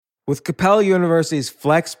With Capella University's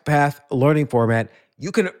FlexPath learning format, you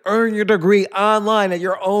can earn your degree online at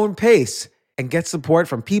your own pace and get support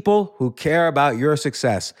from people who care about your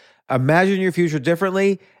success. Imagine your future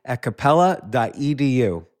differently at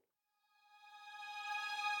capella.edu.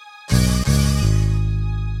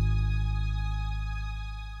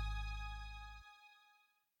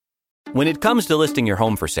 When it comes to listing your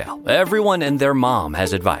home for sale, everyone and their mom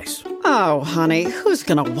has advice. Oh, honey, who's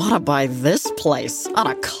going to want to buy this place? On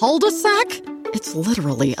a cul-de-sac? It's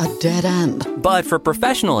literally a dead end. But for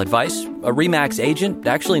professional advice, a RE/MAX agent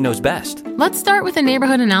actually knows best. Let's start with a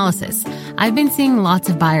neighborhood analysis. I've been seeing lots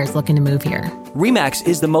of buyers looking to move here. RE/MAX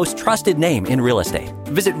is the most trusted name in real estate.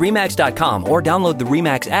 Visit RE/MAX.com or download the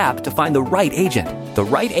RE/MAX app to find the right agent. The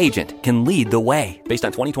right agent can lead the way. Based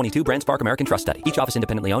on 2022 BrandSpark American Trust Study. Each office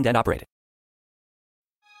independently owned and operated.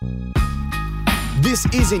 This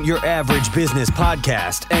isn't your average business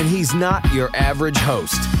podcast, and he's not your average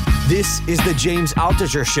host. This is the James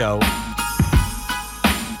Altucher Show.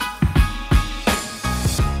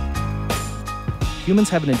 Humans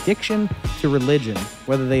have an addiction to religion,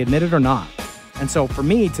 whether they admit it or not. And so for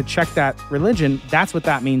me to check that religion, that's what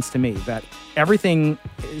that means to me, that everything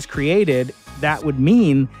is created. That would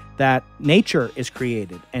mean that nature is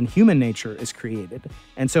created and human nature is created.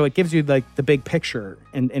 And so it gives you like the big picture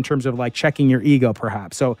in terms of like checking your ego,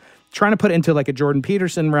 perhaps. So trying to put into like a Jordan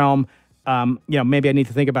Peterson realm, maybe I need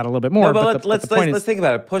to think about it a little bit more. No, but let's think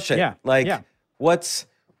about it. Push it. Yeah.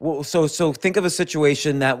 So think of a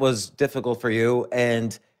situation that was difficult for you,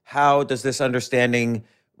 and how does this understanding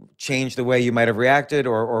change the way you might have reacted,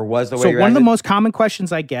 or was the way you reacted? So one of the most common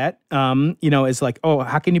questions I get, is like, oh,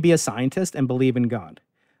 how can you be a scientist and believe in God?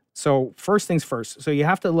 So first things first. So you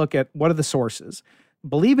have to look at what are the sources.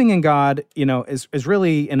 Believing in God, is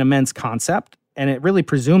really an immense concept, and it really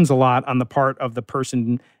presumes a lot on the part of the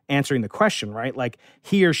person answering the question, right? Like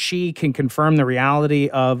he or she can confirm the reality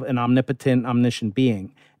of an omnipotent, omniscient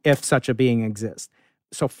being, if such a being exists.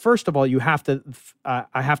 So first of all,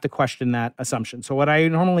 I have to question that assumption. So what I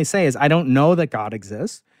normally say is, I don't know that God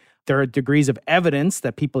exists. There are degrees of evidence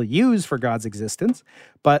that people use for God's existence,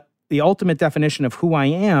 but the ultimate definition of who I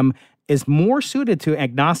am is more suited to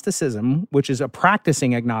agnosticism, which is a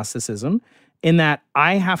practicing agnosticism, in that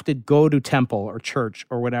I have to go to temple or church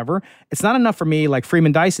or whatever. It's not enough for me, like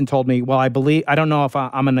Freeman Dyson told me, well, I don't know if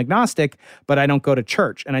I'm an agnostic, but I don't go to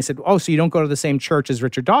church. And I said, oh, so you don't go to the same church as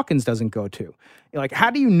Richard Dawkins doesn't go to. Like, how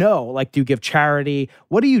do you know? Like, do you give charity?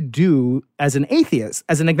 What do you do as an atheist,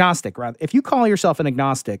 as an agnostic, rather? If you call yourself an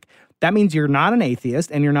agnostic, that means you're not an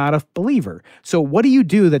atheist and you're not a believer. So what do you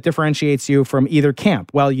do that differentiates you from either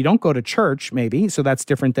camp? Well, you don't go to church, maybe, so that's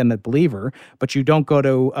different than a believer, but you don't go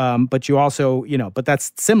to, but you also, but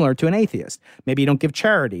that's similar to an atheist. Maybe you don't give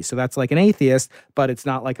charity, so that's like an atheist, but it's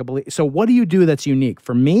not like a believer. So what do you do that's unique?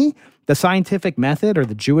 For me, the scientific method or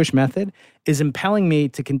the Jewish method is impelling me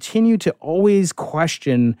to continue to always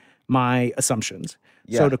question my assumptions.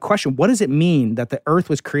 Yeah. So to question, what does it mean that the earth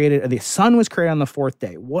was created, the sun was created on the fourth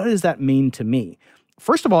day? What does that mean to me?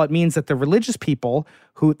 First of all, it means that the religious people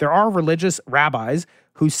there are religious rabbis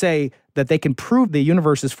who say that they can prove the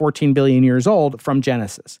universe is 14 billion years old from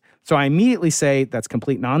Genesis. So I immediately say that's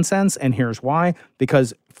complete nonsense, and here's why.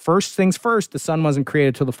 Because first things first, the sun wasn't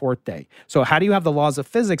created till the fourth day. So how do you have the laws of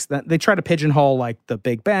physics that they try to pigeonhole, like the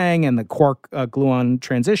Big Bang and the quark gluon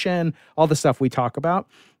transition, all the stuff we talk about?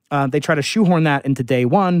 They try to shoehorn that into day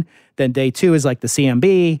one. Then day two is like the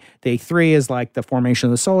CMB. Day three is like the formation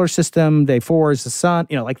of the solar system. Day four is the sun,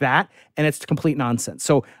 like that. And it's complete nonsense.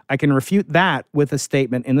 So I can refute that with a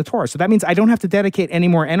statement in the Torah. So that means I don't have to dedicate any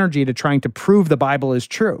more energy to trying to prove the Bible is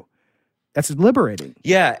true. That's liberating.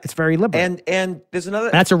 Yeah. It's very liberating. And there's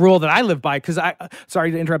another... That's a rule that I live by because sorry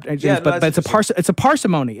to interrupt, James, yeah, but it's a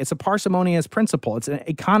parsimony. It's a parsimonious principle. It's an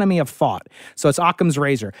economy of thought. So it's Occam's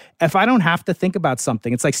razor. If I don't have to think about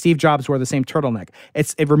something, it's like Steve Jobs wore the same turtleneck.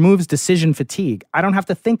 It removes decision fatigue. I don't have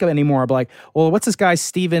to think of it anymore. I'm like, well, what's this guy,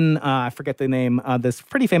 Stephen, I forget the name, this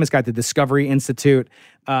pretty famous guy at the Discovery Institute,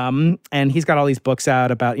 and he's got all these books out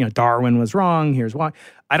about, Darwin was wrong, here's why.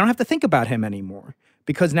 I don't have to think about him anymore.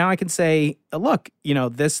 Because now I can say, look,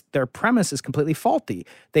 their premise is completely faulty.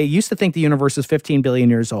 They used to think the universe is 15 billion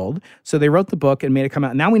years old, so they wrote the book and made it come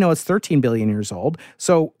out. Now we know it's 13 billion years old,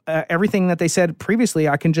 so everything that they said previously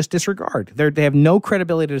I can just disregard. They have no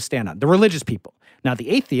credibility to stand on. The religious people. Now the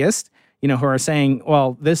atheists, who are saying,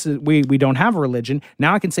 well, this is we don't have a religion.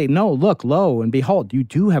 Now I can say, no, look, lo and behold, you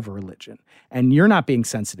do have a religion. And you're not being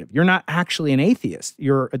sensitive. You're not actually an atheist.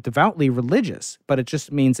 You're a devoutly religious, but it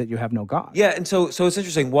just means that you have no God. Yeah, and so it's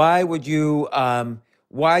interesting. Why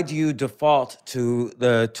do you default to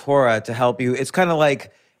the Torah to help you? It's kind of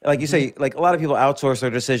like like you say, like a lot of people outsource their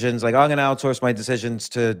decisions. Like, I'm going to outsource my decisions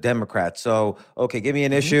to Democrats. So, okay, give me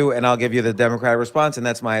an issue and I'll give you the Democratic response, and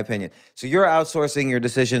that's my opinion. So you're outsourcing your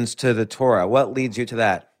decisions to the Torah. What leads you to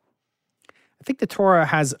that? I think the Torah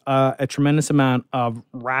has a tremendous amount of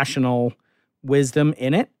rational wisdom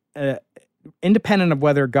in it, independent of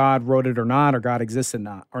whether God wrote it or not, or God exists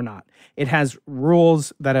or not. It has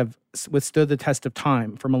rules that have withstood the test of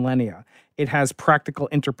time for millennia. It has practical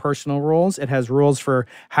interpersonal rules. It has rules for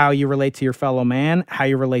how you relate to your fellow man, how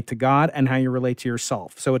you relate to God, and how you relate to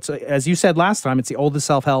yourself. So it's, as you said last time, it's the oldest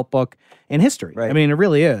self-help book in history. Right. I mean, it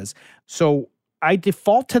really is. So I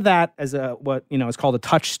default to that as what is called a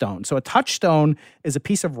touchstone. So a touchstone is a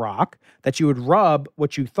piece of rock that you would rub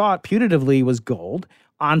what you thought putatively was gold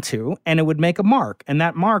onto, and it would make a mark. And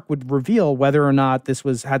that mark would reveal whether or not this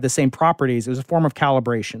had the same properties. It was a form of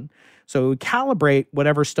calibration. So it would calibrate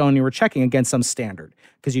whatever stone you were checking against some standard,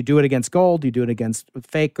 because you do it against gold, you do it against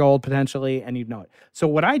fake gold potentially, and you'd know it. So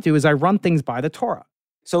what I do is I run things by the Torah.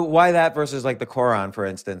 So why that versus like the Quran, for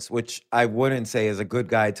instance, which I wouldn't say is a good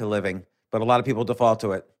guide to living, but a lot of people default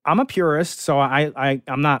to it. I'm a purist, so I'm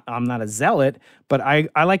not a zealot, but I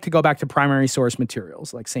like to go back to primary source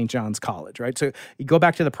materials like St. John's College, right? So you go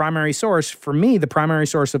back to the primary source. For me, the primary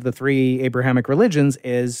source of the three Abrahamic religions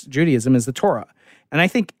is Judaism, is the Torah. And I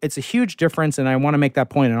think it's a huge difference, and I want to make that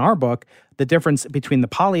point in our book, the difference between the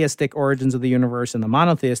polyistic origins of the universe and the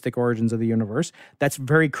monotheistic origins of the universe. That's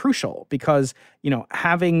very crucial because,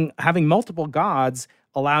 having multiple gods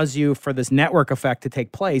allows you for this network effect to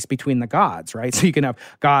take place between the gods, right? So you can have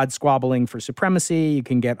gods squabbling for supremacy. You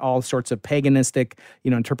can get all sorts of paganistic,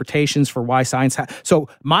 interpretations for why science. So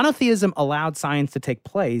monotheism allowed science to take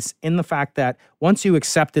place in the fact that once you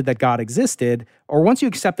accepted that God existed, or once you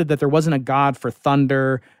accepted that there wasn't a God for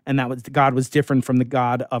thunder and that God was different from the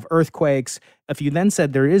God of earthquakes, if you then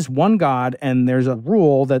said there is one God and there's a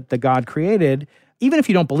rule that the God created, even if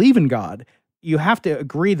you don't believe in God, you have to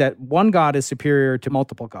agree that one God is superior to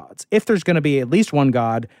multiple gods. If there's going to be at least one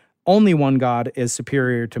God, only one God is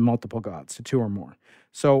superior to multiple gods, to two or more.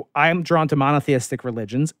 So I'm drawn to monotheistic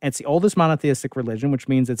religions. It's the oldest monotheistic religion, which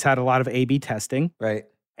means it's had a lot of A/B testing. Right.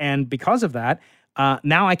 And because of that,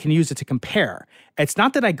 now I can use it to compare. It's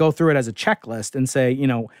not that I go through it as a checklist and say,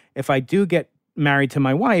 if I do get married to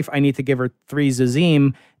my wife, I need to give her 3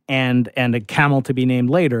 zazim and a camel to be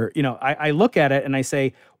named later. I look at it and I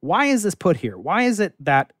say, why is this put here? Why is it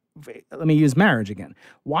that, let me use marriage again.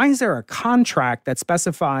 Why is there a contract that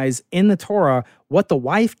specifies in the Torah what the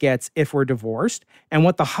wife gets if we're divorced and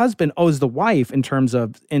what the husband owes the wife in terms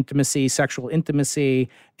of intimacy, sexual intimacy,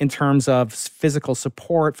 in terms of physical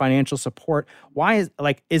support, financial support? Why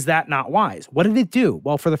is that not wise? What did it do?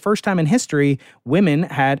 Well, for the first time in history, women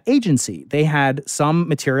had agency. They had some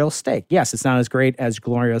material stake. Yes, it's not as great as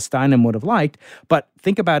Gloria Steinem would have liked, but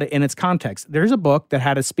think about it in its context. There's a book that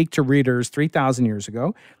had to speak to readers 3,000 years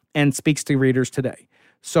ago and speaks to readers today.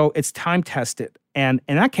 So it's time tested. And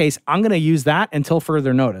in that case, I'm going to use that until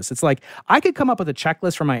further notice. It's like I could come up with a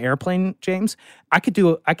checklist for my airplane, James. I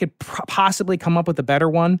could possibly come up with a better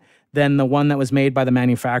one than the one that was made by the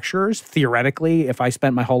manufacturers. Theoretically, if I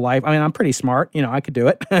spent my whole life, I'm pretty smart. I could do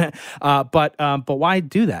it. But why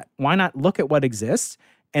do that? Why not look at what exists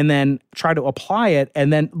and then try to apply it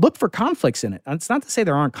and then look for conflicts in it? And it's not to say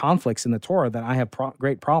there aren't conflicts in the Torah that I have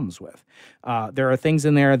great problems with. There are things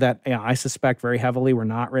in there that I suspect very heavily were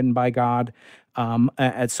not written by God,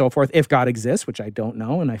 and so forth, if God exists, which I don't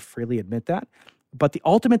know, and I freely admit that. But the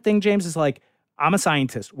ultimate thing, James, is I'm a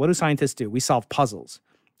scientist. What do scientists do? We solve puzzles.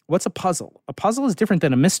 What's a puzzle? A puzzle is different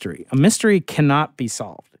than a mystery. A mystery cannot be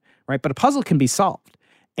solved, right? But a puzzle can be solved.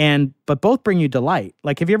 But both bring you delight.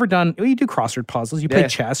 Have you ever done, you do crossword puzzles, you play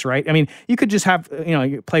chess, right? You could just have,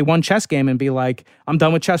 you play one chess game and be like, I'm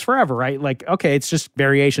done with chess forever, right? Okay, it's just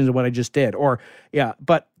variations of what I just did.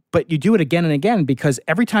 But you do it again and again because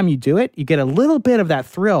every time you do it, you get a little bit of that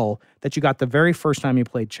thrill that you got the very first time you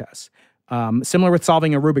played chess. Similar with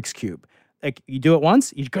solving a Rubik's Cube. You do it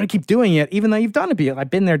once, you're going to keep doing it, even though you've done it. I've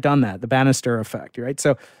been there, done that, the Bannister effect, right?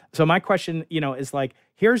 So my question, is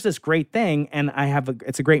here's this great thing, and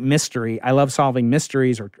it's a great mystery. I love solving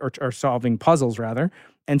mysteries or solving puzzles, rather.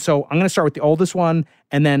 And so I'm going to start with the oldest one,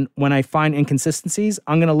 and then when I find inconsistencies,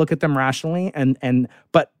 I'm going to look at them rationally.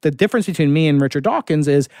 But the difference between me and Richard Dawkins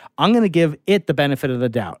is I'm going to give it the benefit of the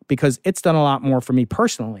doubt because it's done a lot more for me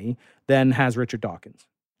personally than has Richard Dawkins.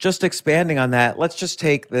 Just expanding on that, let's just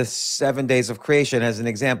take this 7 days of creation as an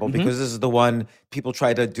example, because this is the one people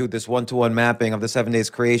try to do this one-to-one mapping of the 7 days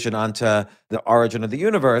creation onto the origin of the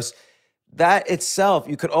universe. That itself,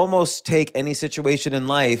 you could almost take any situation in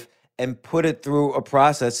life and put it through a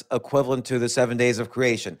process equivalent to the 7 days of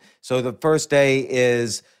creation. So the first day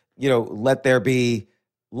is, let there be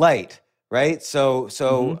light, right?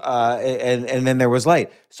 And then there was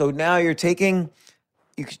light. So now you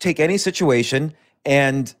could take any situation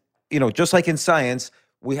and, just like in science,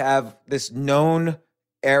 we have this known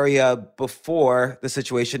area before the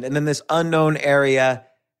situation and then this unknown area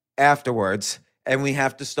afterwards. And we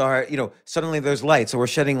have to start, suddenly there's light. So we're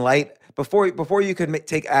shedding light. Before you can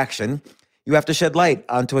take action, you have to shed light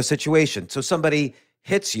onto a situation. So somebody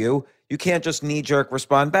hits you, you can't just knee-jerk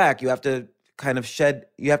respond back. You have to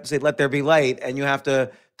you have to say, let there be light, and you have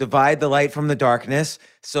to divide the light from the darkness.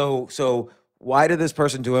 So why did this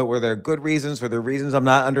person do it? Were there good reasons? Were there reasons I'm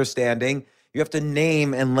not understanding? You have to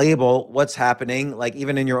name and label what's happening, like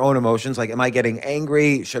even in your own emotions. Like, am I getting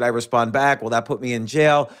angry? Should I respond back? Will that put me in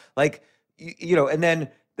jail? Like, and then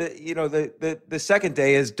the second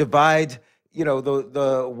day is divide,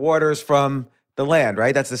 the waters from the land,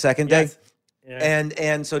 right? That's the second day. Yes. Yeah.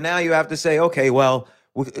 And so now you have to say, okay, well,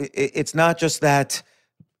 it's not just that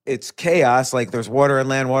it's chaos, like there's water and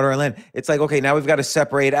land. It's like, okay, now we've got to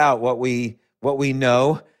separate out what we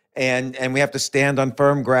know, and we have to stand on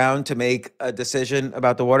firm ground to make a decision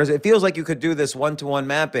about the waters. It feels like you could do this one-to-one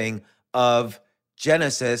mapping of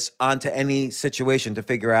Genesis onto any situation to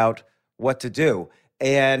figure out what to do.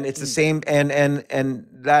 And it's the same, and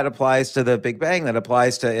that applies to the Big Bang. That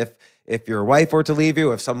applies to if your wife were to leave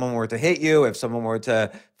you, if someone were to hit you, if someone were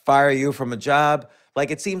to fire you from a job. Like,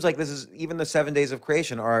 it seems like this is, even the 7 days of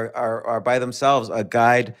creation are by themselves a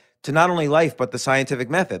guide to not only life, but the scientific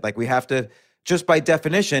method. Like, we have to, just by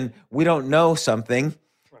definition, we don't know something.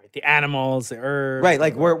 Right. The animals, the earth. Right.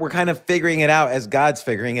 Like, we're kind of figuring it out as God's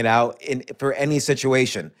figuring it out for any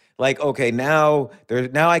situation. Like, okay, now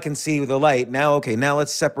I can see the light. Now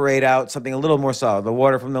let's separate out something a little more solid, the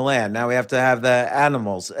water from the land. Now we have to have the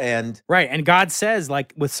animals. And right. And God says,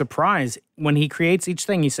 like, with surprise, when he creates each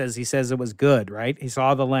thing, he says it was good, right? He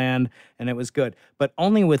saw the land and it was good. But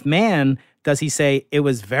only with man does he say it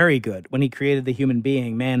was very good. When he created the human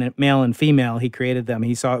being, male and female, he created them.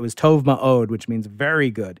 He saw it was tov ma'od, which means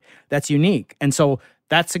very good. That's unique. And so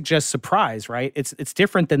that suggests surprise, right? It's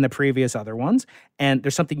different than the previous other ones. And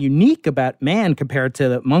there's something unique about man compared to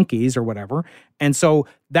the monkeys or whatever. And so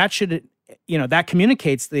that should, that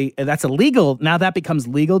communicates that's illegal. Now that becomes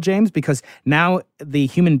legal, James, because now the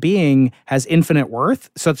human being has infinite worth,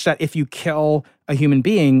 such that if you kill a human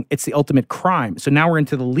being, it's the ultimate crime. So now we're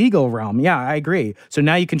into the legal realm. Yeah, I agree. So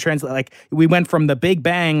now you can translate, like, we went from the Big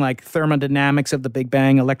Bang, like thermodynamics of the Big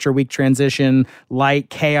Bang, electroweak transition, light,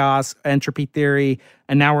 chaos, entropy theory,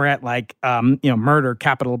 and now we're at like, murder,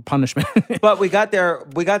 capital punishment. But we got there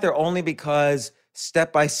only because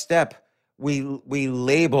step by step we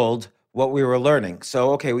labeled what we were learning.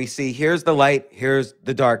 So, okay, we see here's the light, here's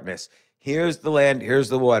the darkness, here's the land, here's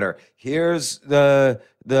the water, here's the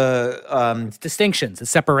it's distinctions,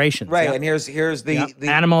 it's separations, right? Yep. And here's the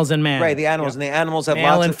animals and man, right? The animals, yep. And the animals have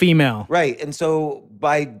male lots and of, female, right? And so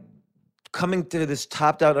by coming to this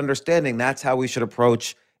top-down understanding, that's how we should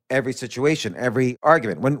approach every situation, every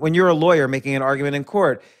argument. When you're a lawyer making an argument in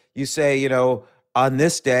court, you say, on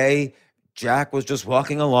this day, Jack was just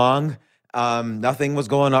walking along. Nothing was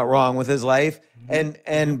going wrong with his life.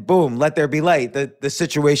 And boom, let there be light. The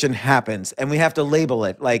situation happens. And we have to label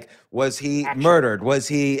it. Like, was he murdered? Was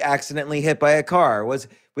he accidentally hit by a car?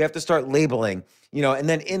 We have to start labeling, and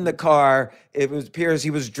then in the car, appears he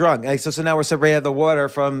was drunk. Like, so now we're separating the water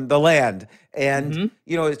from the land. And,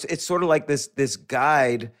 it's sort of like this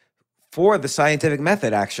guide for the scientific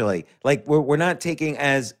method, actually. Like, we're not taking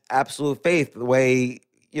as absolute faith the way,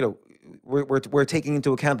 we're taking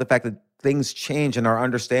into account the fact that things change and our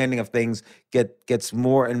understanding of things gets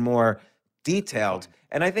more and more detailed.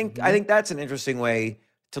 And I think that's an interesting way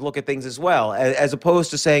to look at things as well, as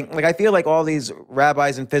opposed to saying, like, I feel like all these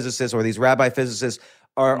rabbis and physicists, or these rabbi physicists,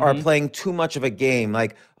 are playing too much of a game.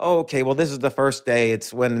 Like, oh, okay, well, this is the first day.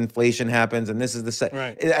 It's when inflation happens, and this is the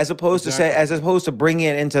right. As opposed to bringing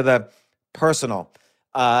it into the personal.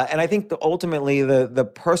 And I think ultimately the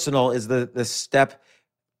personal is the step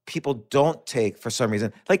people don't take for some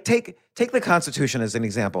reason. Like, take the Constitution as an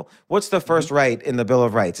example. What's the first right in the Bill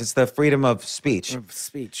of Rights? It's the freedom of speech.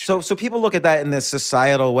 So people look at that in this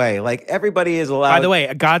societal way. Like, everybody is allowed. By the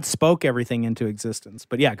way, God spoke everything into existence.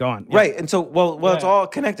 But yeah, go on. Yeah. Right. And so, it's all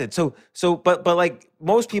connected. But like,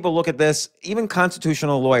 most people look at this, even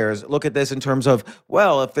constitutional lawyers look at this in terms of,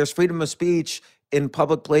 well, if there's freedom of speech in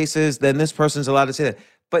public places, then this person's allowed to say that.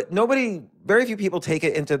 But very few people take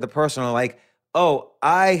it into the personal, like, oh,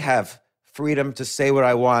 I have freedom to say what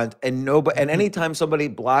I want, and anytime somebody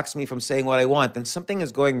blocks me from saying what I want, then something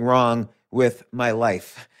is going wrong with my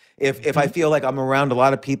life. if I feel like I'm around a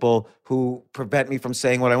lot of people who prevent me from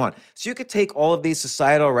saying what I want. So you could take all of these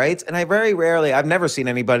societal rights, and I've never seen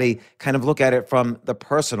anybody kind of look at it from the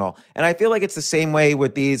personal. And I feel like it's the same way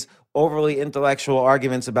with these overly intellectual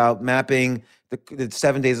arguments about mapping the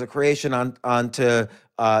 7 days of creation onto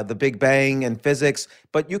the Big Bang and physics.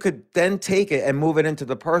 But you could then take it and move it into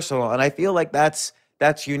the personal. And I feel like that's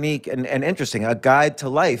unique and interesting, a guide to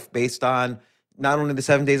life based on not only the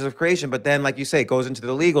 7 days of creation, but then, like you say, it goes into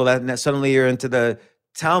the legal, that suddenly you're into the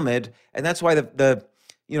Talmud. And that's why the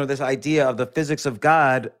this idea of the physics of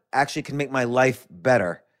God actually can make my life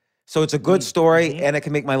better. So it's a good story, and it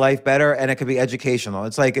can make my life better, and it can be educational.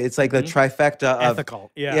 It's like the trifecta of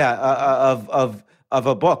ethical, of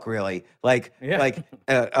a book, really. Like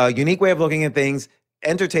a unique way of looking at things,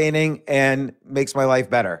 entertaining, and makes my life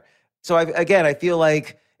better. So I feel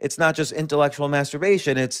like it's not just intellectual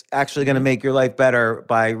masturbation, it's actually going to make your life better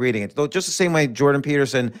by reading it. Though just the same way Jordan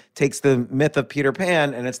Peterson takes the myth of Peter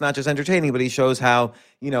Pan, and it's not just entertaining, but he shows how,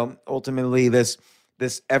 ultimately this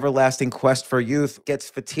everlasting quest for youth gets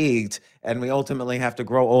fatigued, and we ultimately have to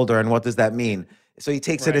grow older, and what does that mean? So he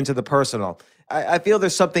takes it into the personal. I feel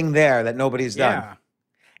there's something there that nobody's done.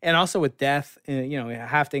 And also with death, you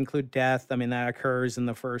have to include death. I mean, that occurs in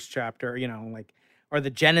the first chapter, or the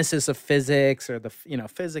genesis of physics, or the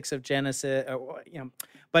physics of Genesis,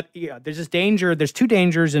 But there's this danger. There's two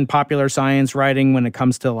dangers in popular science writing when it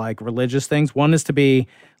comes to like religious things. One is to be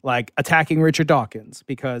like attacking Richard Dawkins,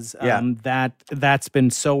 because that's been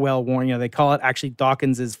so well worn. They call it actually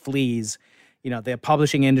Dawkins's fleas. The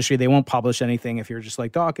publishing industry, they won't publish anything if you're just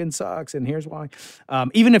like, Dawkins sucks and here's why.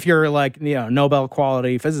 Even if you're like, Nobel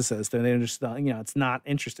quality physicist, and they just, it's not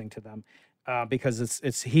interesting to them. Because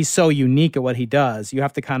he's so unique at what he does. You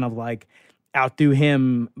have to kind of like outdo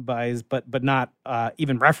him but not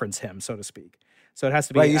even reference him, so to speak. So it has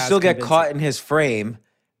to be right. You still get caught in his frame,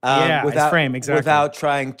 his frame, exactly, without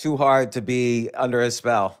trying too hard to be under his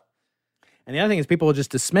spell. And the other thing is people will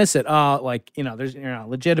just dismiss it. There's you're not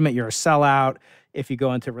legitimate. You're a sellout if you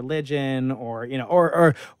go into religion, or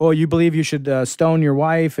you believe you should stone your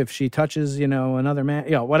wife if she touches another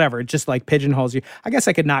man. Whatever. It just like pigeonholes you. I guess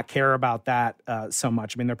I could not care about that so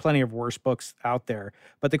much. I mean, there are plenty of worse books out there.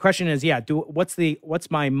 But the question is,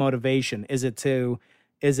 what's my motivation? Is it to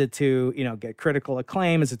get critical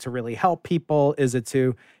acclaim? Is it to really help people? Is it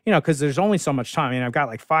to, because there's only so much time. I mean, I've got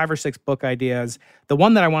like 5 or 6 book ideas. The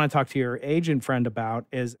one that I want to talk to your agent friend about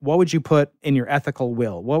is, what would you put in your ethical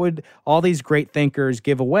will? What would all these great thinkers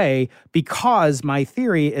give away? Because my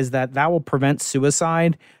theory is that will prevent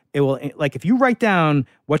suicide. It will, like, if you write down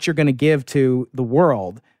what you're going to give to the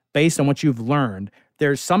world based on what you've learned,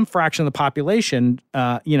 there's some fraction of the population,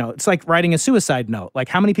 it's like writing a suicide note. Like,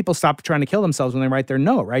 how many people stop trying to kill themselves when they write their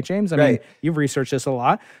note, right, James? I mean, you've researched this a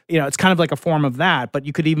lot. It's kind of like a form of that, but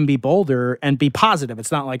you could even be bolder and be positive.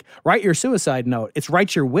 It's not like write your suicide note. It's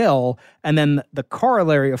write your will, and then the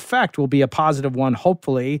corollary effect will be a positive one,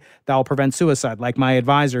 hopefully, that will prevent suicide. Like my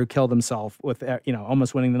advisor who killed himself with,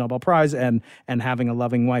 almost winning the Nobel Prize and having a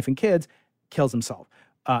loving wife and kids, kills himself.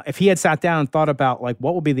 If he had sat down and thought about like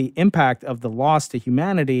what will be the impact of the loss to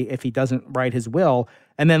humanity if he doesn't write his will,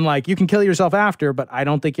 and then like you can kill yourself after, but I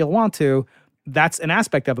don't think you'll want to. That's an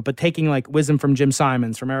aspect of it. But taking like wisdom from Jim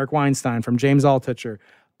Simons, from Eric Weinstein, from James Altucher,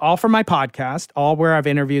 all from my podcast, all where I've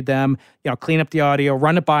interviewed them, clean up the audio,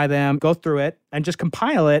 run it by them, go through it, and just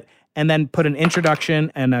compile it, and then put an introduction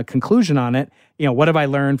and a conclusion on it. What have I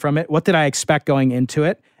learned from it? What did I expect going into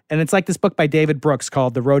it? And it's like this book by David Brooks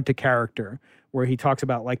called The Road to Character, where he talks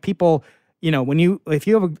about like people,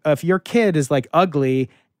 if your kid is like ugly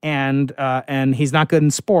and he's not good in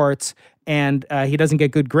sports and he doesn't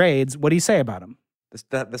get good grades, what do you say about him?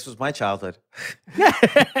 This was my childhood.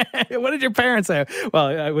 What did your parents say?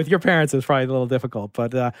 Well, with your parents, it's probably a little difficult,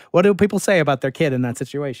 but what do people say about their kid in that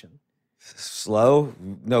situation? Slow,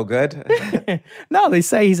 no good. No, they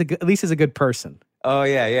say at least he's a good person. Oh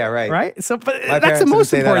yeah, right. Right? So, but that's the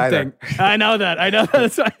most important thing. I know that.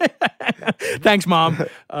 That's thanks, Mom.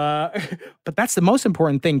 But that's the most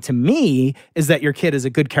important thing to me, is that your kid is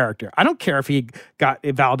a good character. I don't care if he got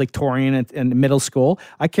a valedictorian in middle school.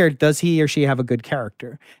 I care, does he or she have a good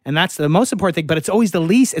character? And that's the most important thing. But it's always the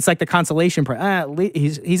least. It's like the consolation prize.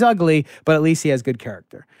 He's ugly, but at least he has good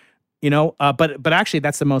character. But actually,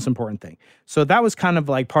 that's the most important thing. So that was kind of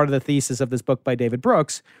like part of the thesis of this book by David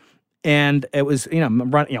Brooks. And it was,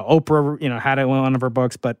 Oprah, had it in one of her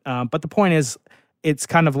books. But the point is, it's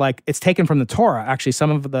kind of like, it's taken from the Torah. Actually, some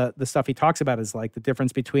of the stuff he talks about is like the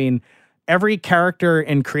difference between every character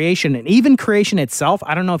in creation and even creation itself.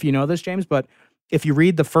 I don't know if you know this, James, but if you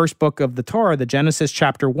read the first book of the Torah, the Genesis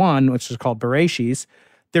chapter 1, which is called Bereshis,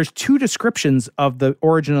 there's two descriptions of the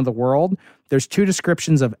origin of the world. There's two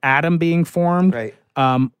descriptions of Adam being formed. Right.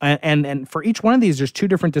 And for each one of these, there's two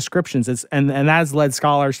different descriptions. And that has led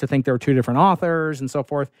scholars to think there were two different authors and so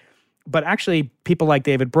forth. But actually, people like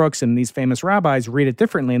David Brooks and these famous rabbis read it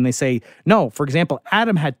differently, and they say, no, for example,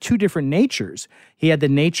 Adam had two different natures. He had the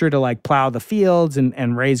nature to like plow the fields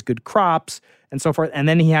and raise good crops and so forth. And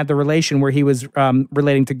then he had the relation where he was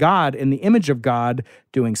relating to God in the image of God,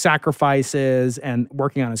 doing sacrifices and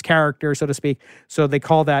working on his character, so to speak. So they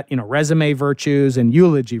call that, resume virtues and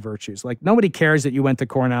eulogy virtues. Like nobody cares that you went to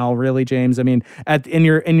Cornell, really, James. I mean, in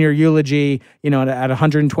your eulogy, at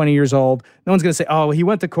 120 years old, no one's going to say, oh, he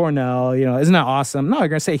went to Cornell, isn't that awesome? No, they're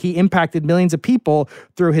going to say he impacted millions of people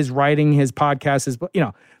through his writing, his podcast, his book,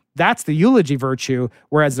 that's the eulogy virtue,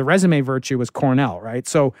 whereas the resume virtue was Cornell, right?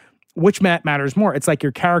 So which matters more? It's like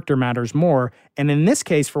your character matters more. And in this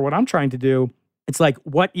case, for what I'm trying to do, it's like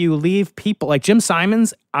what you leave people, like Jim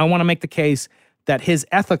Simons, I want to make the case that his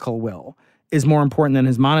ethical will is more important than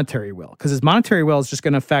his monetary will, because his monetary will is just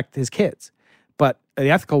going to affect his kids, but the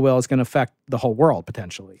ethical will is going to affect the whole world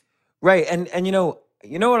potentially. Right. And you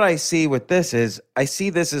know what I see with this is I see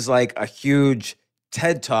this as like a huge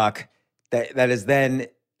TED Talk that is then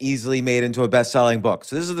easily made into a best-selling book.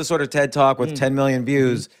 So this is the sort of TED Talk with 10 million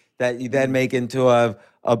views that you then make into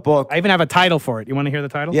a book. I even have a title for it. You want to hear the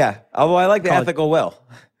title? Yeah. Oh, I like the ethical will.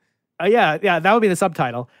 Yeah, that would be the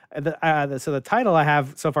subtitle. So the title I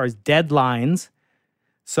have so far is Dead Lines.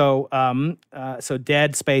 So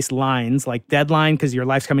dead space lines, like deadline, because your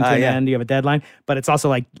life's coming to an end, you have a deadline. But it's also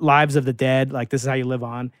like lives of the dead, like this is how you live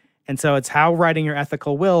on. And so it's how writing your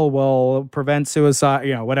ethical will prevent suicide,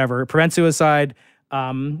 prevent suicide,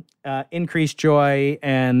 increase joy,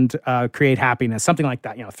 and create happiness, something like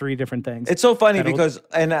that. 3 different things. It's so funny because,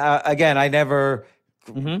 again, I never.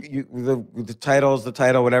 The title's the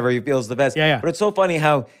title, whatever you feel is the best. Yeah. But it's so funny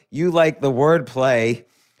how you like the wordplay,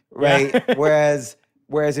 right? Yeah.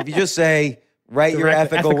 whereas if you just say write your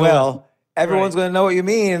ethical will, everyone's going to know what you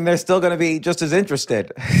mean, and they're still going to be just as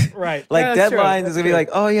interested. Right. Like deadlines is going to be like,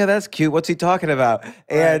 oh yeah, that's cute. What's he talking about?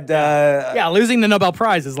 Right. And losing the Nobel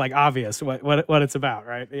Prize is like obvious what it's about,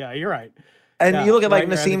 right? Yeah, you're right. And you look at like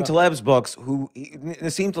Nassim Taleb's books.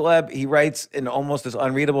 Nassim Taleb, he writes in almost this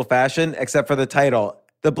unreadable fashion, except for the title.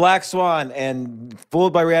 The Black Swan and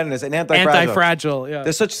Fooled by Randomness and Anti-Fragile. Anti-Fragile, yeah.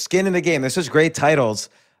 There's such skin in the game. There's such great titles.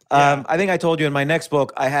 I think I told you in my next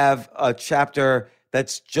book, I have a chapter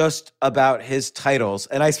that's just about his titles.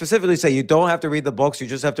 And I specifically say you don't have to read the books, you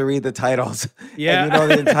just have to read the titles. Yeah. And you know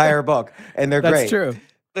the entire book. And they're great. That's true.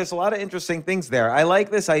 There's a lot of interesting things there. I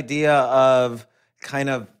like this idea of kind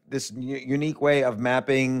of this unique way of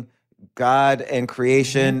mapping God and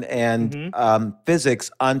creation and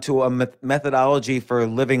physics onto a methodology for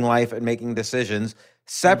living life and making decisions.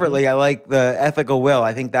 Separately, I like the ethical will.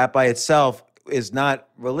 I think that by itself is not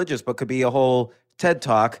religious, but could be a whole TED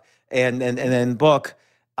Talk and then book.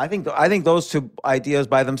 I think those two ideas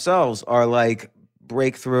by themselves are like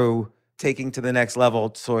breakthrough, taking to the next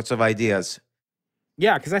level sorts of ideas.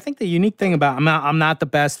 Yeah, because I think the unique thing about I'm not the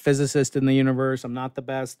best physicist in the universe. I'm not the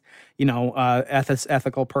best,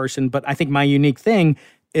 ethical person. But I think my unique thing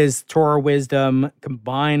is Torah wisdom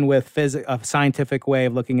combined with a scientific way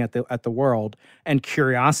of looking at the world and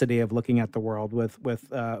curiosity of looking at the world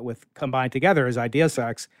with combined together as idea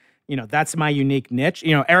sex. That's my unique niche.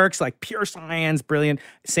 Eric's like pure science, brilliant.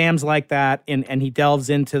 Sam's like that, and he delves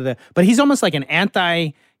into but he's almost like an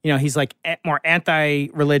anti. He's like more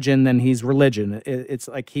anti-religion than he's religion. It's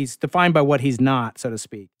like he's defined by what he's not, so to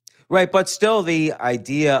speak. Right, but still the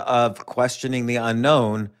idea of questioning the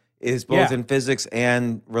unknown is both in physics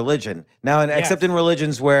and religion. Now, except in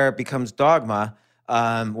religions where it becomes dogma,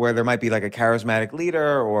 where there might be like a charismatic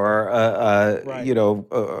leader or a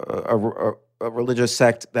religious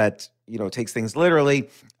sect that takes things literally.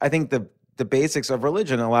 I think the basics of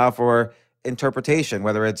religion allow for interpretation,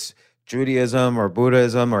 whether it's Judaism or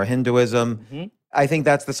Buddhism or Hinduism. I think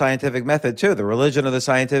that's the scientific method too. The religion of the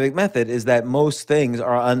scientific method is that most things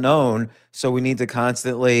are unknown, so we need to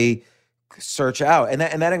constantly search out. And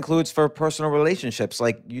that includes for personal relationships.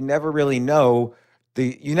 Like you never really know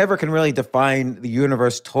you never can really define the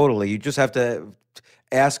universe totally. You just have to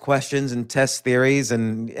ask questions and test theories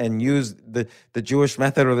and use the Jewish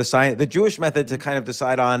method or the Jewish method to kind of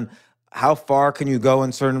decide on how far can you go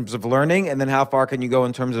in terms of learning, and then how far can you go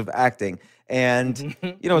in terms of acting? And,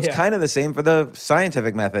 it's kind of the same for the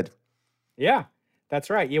scientific method. Yeah, that's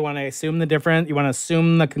right. You want to assume the different, you want to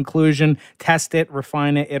assume the conclusion, test it,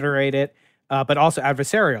 refine it, iterate it, but also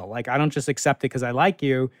adversarial. Like I don't just accept it because I like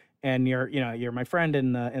you and you're my friend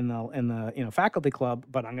in the faculty club,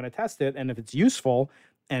 but I'm going to test it. And if it's useful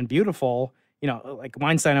and beautiful, like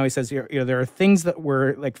Weinstein always says, there are things that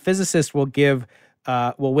were like physicists will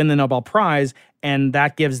win the Nobel Prize, and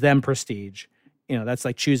that gives them prestige. That's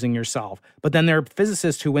like choosing yourself. But then there are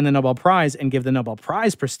physicists who win the Nobel Prize and give the Nobel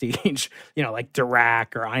Prize prestige, like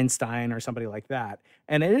Dirac or Einstein or somebody like that.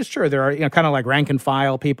 And it is true. There are, kind of like rank and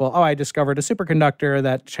file people. Oh, I discovered a superconductor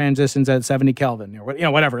that transitions at 70 Kelvin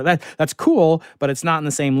or, whatever. That's cool, but it's not in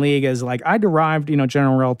the same league as like I derived,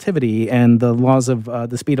 general relativity and the laws of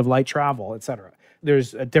the speed of light travel, et cetera.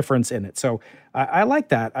 There's a difference in it. So I like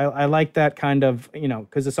that. I like that kind of,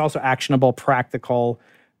 because it's also actionable, practical.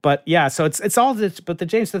 But yeah, so it's all this. But the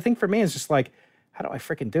thing for me is just like, how do I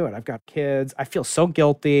freaking do it? I've got kids. I feel so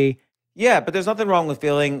guilty. Yeah, but there's nothing wrong with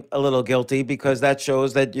feeling a little guilty because that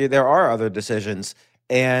shows that there are other decisions.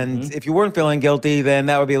 And if you weren't feeling guilty, then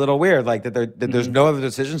that would be a little weird, like that there's no other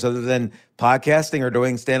decisions other than podcasting or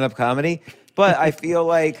doing stand-up comedy. But I feel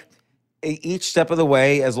like each step of the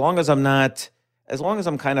way, as long as I'm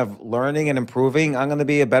kind of learning and improving, I'm going to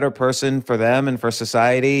be a better person for them and for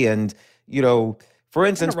society. And, for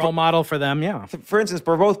instance, a role model for them, yeah. For instance,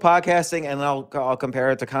 for both podcasting and I'll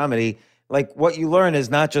compare it to comedy, like what you learn is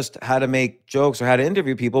not just how to make jokes or how to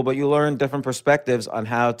interview people, but you learn different perspectives on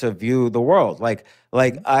how to view the world. Like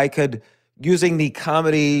I could, using the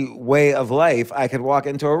comedy way of life, I could walk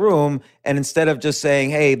into a room and instead of just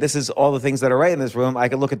saying, hey, this is all the things that are right in this room, I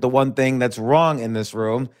could look at the one thing that's wrong in this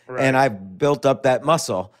room. Right. And I've built up that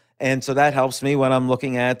muscle. And so that helps me when I'm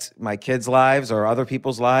looking at my kids' lives or other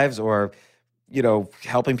people's lives or,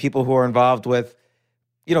 helping people who are involved with,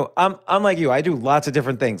 I'm like you. I do lots of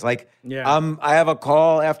different things. Like, I have a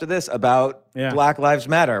call after this about Black Lives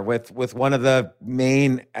Matter with one of the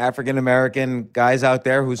main African American guys out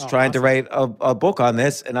there who's trying to write a book on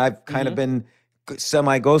this, and I've kind of been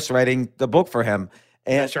semi-ghostwriting the book for him.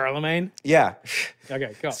 And Charlemagne? Yeah.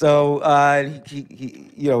 Okay, cool. So he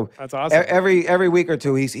that's awesome. Every week or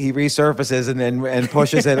two he resurfaces and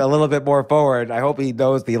pushes it a little bit more forward. I hope he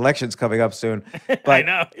knows the election's coming up soon. But, I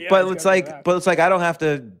know. Yeah, but it's like I don't have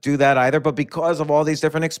to do that either. But because of all these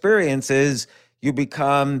different experiences, you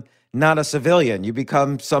become not a civilian. You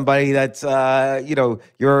become somebody that's you're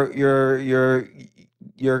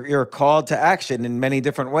called to action in many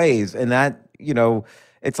different ways, and that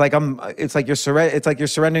It's like you're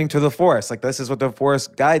surrendering to the force. Like this is what the force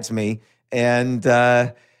guides me, and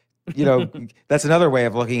that's another way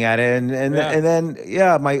of looking at it. And then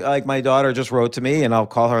my daughter just wrote to me, and I'll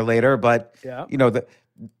call her later. But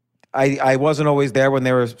I wasn't always there when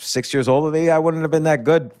they were 6 years old. I wouldn't have been that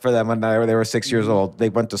good for them when they were 6 years old. They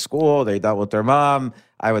went to school. They dealt with their mom.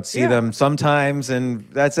 I would see them sometimes, and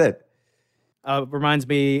that's it. Reminds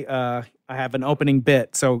me, I have an opening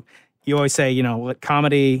bit. So you always say, what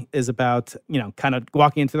comedy is about, kind of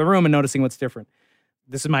walking into the room and noticing what's different.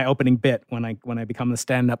 This is my opening bit when I become the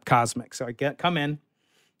stand-up cosmic. So I come in,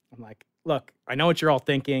 I'm like, look, I know what you're all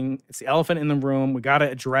thinking. It's the elephant in the room. We got to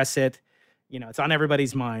address it. It's on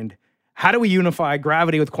everybody's mind. How do we unify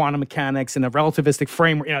gravity with quantum mechanics in a relativistic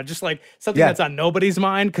framework? Just like something that's on nobody's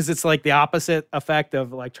mind, because it's like the opposite effect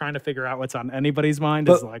of like trying to figure out what's on anybody's mind.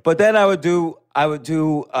 But then I would do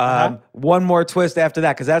one more twist after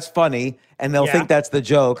that, because that's funny, and they'll think that's the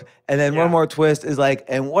joke. And then one more twist is like,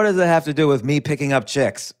 and what does it have to do with me picking up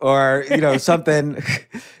chicks, or something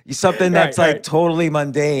that's like totally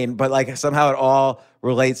mundane, but like somehow it all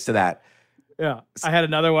relates to that. Yeah. I had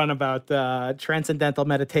another one about transcendental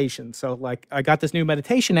meditation. So like I got this new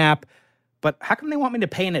meditation app, but how come they want me to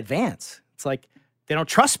pay in advance? It's like they don't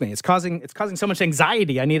trust me. It's causing so much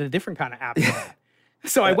anxiety. I need a different kind of app for that.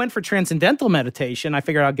 So I went for transcendental meditation. I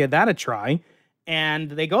figured I'll give that a try. And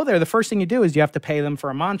they go there. The first thing you do is you have to pay them for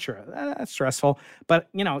a mantra. That's stressful. But,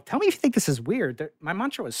 tell me if you think this is weird. My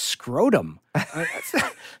mantra was scrotum.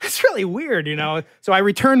 That's really weird, So I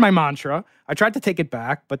returned my mantra. I tried to take it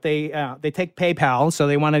back, but they take PayPal, so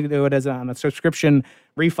they want to do it on a subscription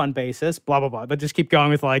refund basis, blah, blah, blah. But just keep going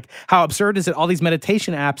with like, how absurd is it? All these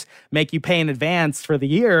meditation apps make you pay in advance for the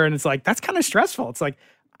year. And it's like, that's kind of stressful. It's like,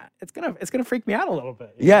 it's gonna freak me out a little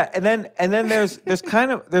bit. Yeah, and then there's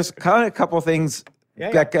kind of a couple of things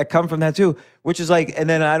that come from that too, which is like, and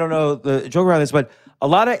then I don't know the joke around this, but a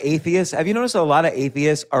lot of atheists. Have you noticed a lot of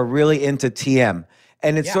atheists are really into TM?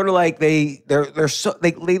 And it's sort of like they're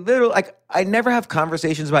literally like, I never have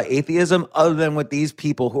conversations about atheism other than with these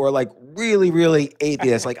people who are like really, really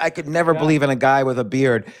atheists. Like I could never believe in a guy with a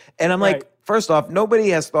beard. And I'm like, first off, nobody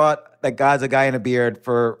has thought that God's a guy in a beard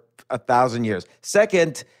for 1,000 years.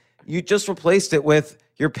 Second, you just replaced it with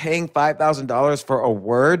you're paying $5,000 for a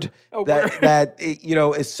word that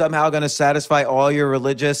is somehow going to satisfy all your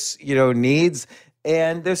religious needs.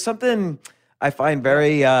 And there's something I find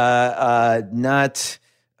very not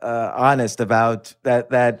honest about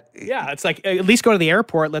that. Yeah, it's like at least go to the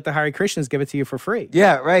airport, let the Hare Krishnas give it to you for free.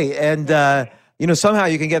 Yeah, right. And somehow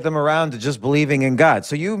you can get them around to just believing in God.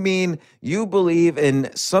 So you mean you believe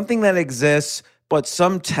in something that exists, but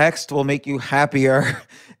some text will make you happier,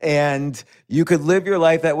 and you could live your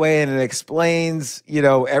life that way, and it explains,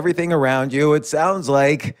 everything around you. It sounds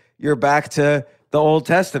like you're back to the Old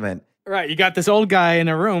Testament. Right. You got this old guy in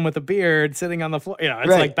a room with a beard sitting on the floor. It's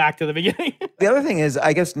like back to the beginning. The other thing is,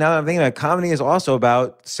 I guess now that I'm thinking about it, comedy is also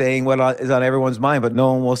about saying what is on everyone's mind, but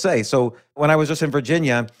no one will say. So when I was just in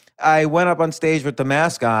Virginia, I went up on stage with the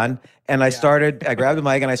mask on, and I grabbed the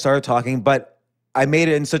mic and I started talking, but I made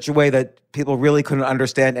it in such a way that people really couldn't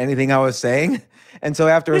understand anything I was saying. And so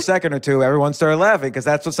after a second or two, everyone started laughing because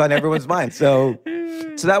that's what's on everyone's mind. So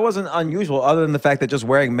that wasn't unusual, other than the fact that just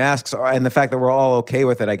wearing masks and the fact that we're all okay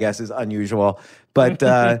with it, I guess, is unusual. But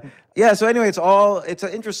yeah, so anyway, it's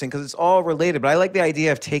interesting because it's all related. But I like the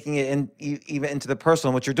idea of taking it even into the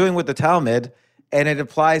personal, what you're doing with the Talmud, and it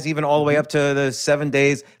applies even all the way up to the 7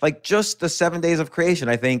 days. Like just the 7 days of creation,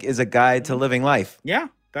 I think, is a guide to living life. Yeah,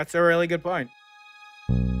 that's a really good point.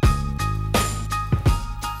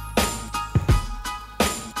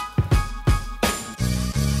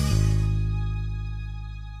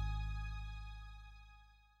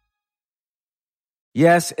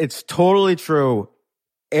 Yes, it's totally true.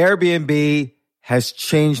 Airbnb has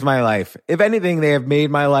changed my life. If anything, they have made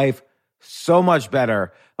my life so much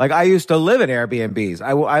better. Like I used to live in Airbnbs.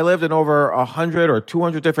 I lived in over 100 or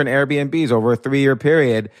 200 different Airbnbs over a 3-year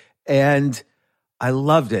period, and I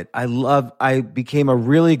loved it. I became a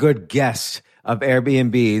really good guest of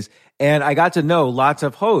Airbnbs, and I got to know lots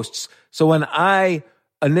of hosts. So when I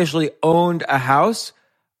initially owned a house,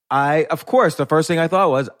 of course, the first thing I thought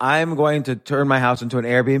was, I'm going to turn my house into an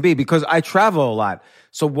Airbnb because I travel a lot.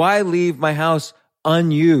 So why leave my house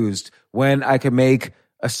unused when I can make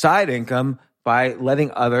a side income by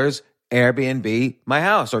letting others Airbnb my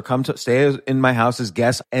house or come to stay in my house as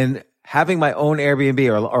guests? And having my own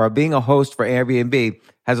Airbnb or being a host for Airbnb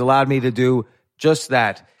has allowed me to do just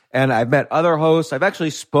that. And I've met other hosts. I've actually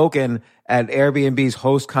spoken at Airbnb's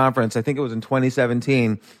host conference. I think it was in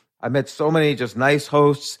 2017. I met so many just nice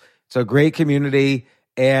hosts. It's a great community.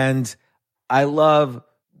 And I love,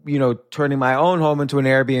 turning my own home into an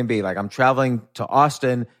Airbnb. Like I'm traveling to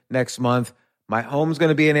Austin next month. My home's going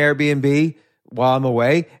to be an Airbnb while I'm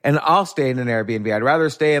away, and I'll stay in an Airbnb. I'd rather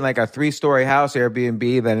stay in like a 3-story house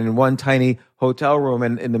Airbnb than in one tiny hotel room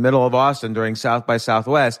in the middle of Austin during South by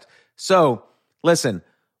Southwest. So listen,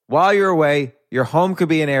 while you're away, your home could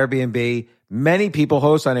be an Airbnb. Many people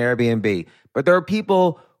host on Airbnb, but there are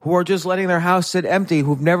people who are just letting their house sit empty,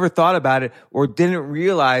 who've never thought about it or didn't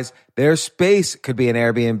realize their space could be an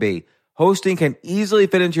Airbnb. Hosting can easily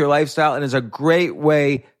fit into your lifestyle and is a great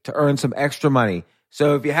way to earn some extra money.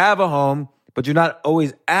 So if you have a home, but you're not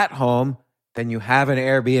always at home, then you have an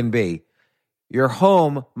Airbnb. Your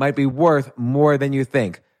home might be worth more than you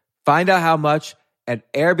think. Find out how much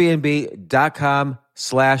at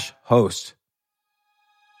airbnb.com/host.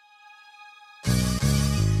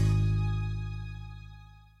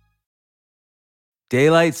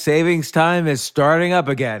 Daylight savings time is starting up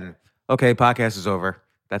again. Okay, podcast is over.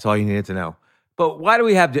 That's all you needed to know. But why do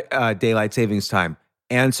we have daylight savings time?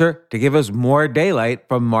 Answer: to give us more daylight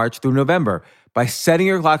from March through November. By setting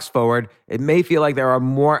your clocks forward, it may feel like there are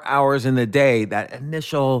more hours in the day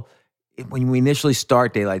when we initially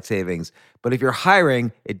start daylight savings. But if you're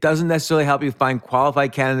hiring, it doesn't necessarily help you find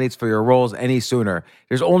qualified candidates for your roles any sooner.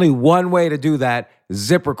 There's only one way to do that: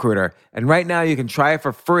 ZipRecruiter. And right now you can try it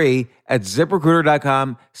for free at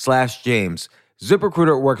ZipRecruiter.com/James.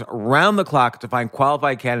 ZipRecruiter works around the clock to find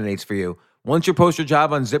qualified candidates for you. Once you post your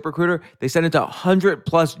job on ZipRecruiter, they send it to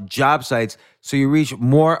 100+ job sites so you reach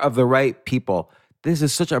more of the right people. This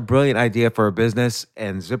is such a brilliant idea for a business,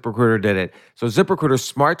 and ZipRecruiter did it. So ZipRecruiter's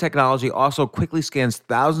smart technology also quickly scans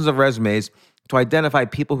thousands of resumes to identify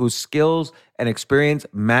people whose skills and experience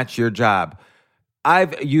match your job.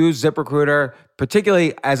 I've used ZipRecruiter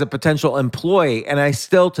particularly as a potential employee, and I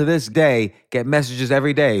still to this day get messages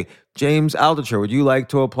every day. James Altucher, would you like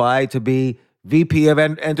to apply to be VP of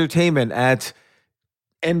Entertainment at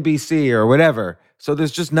NBC or whatever? So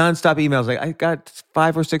there's just nonstop emails. Like I got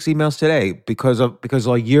 5 or 6 emails today because a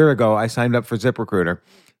year ago I signed up for ZipRecruiter.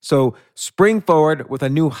 So spring forward with a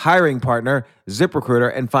new hiring partner,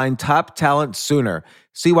 ZipRecruiter, and find top talent sooner.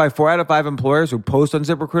 See why 4 out of 5 employers who post on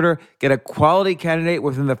ZipRecruiter get a quality candidate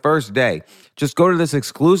within the first day. Just go to this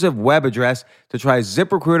exclusive web address to try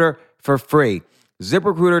ZipRecruiter for free.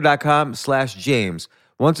 ZipRecruiter.com/James.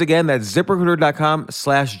 Once again, that's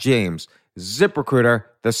ZipRecruiter.com/James. ZipRecruiter,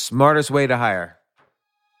 the smartest way to hire.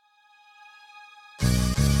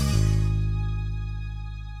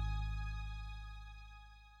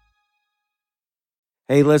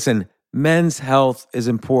 Hey, listen, men's health is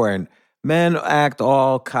important. Men act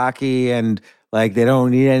all cocky and like they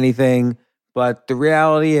don't need anything. But the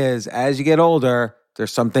reality is, as you get older,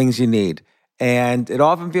 there's some things you need. And it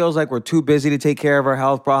often feels like we're too busy to take care of our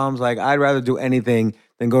health problems. Like, I'd rather do anything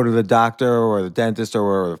than go to the doctor or the dentist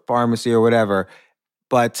or the pharmacy or whatever.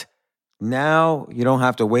 But now you don't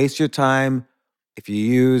have to waste your time if you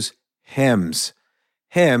use Hims.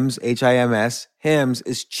 Hims, Hims, Hims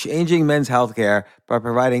is changing men's healthcare by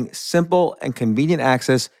providing simple and convenient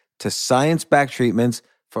access to science-backed treatments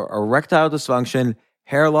for erectile dysfunction,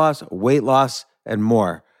 hair loss, weight loss, and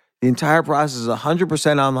more. The entire process is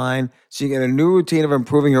 100% online, so you get a new routine of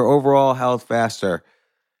improving your overall health faster.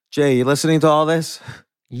 Jay, you listening to all this?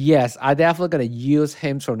 Yes, I definitely gonna use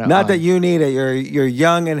Hims from now Not on. that you need it. You're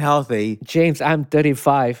young and healthy. James, I'm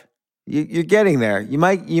 35. You're getting there. You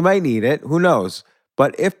might need it. Who knows?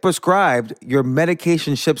 But if prescribed, your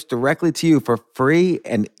medication ships directly to you for free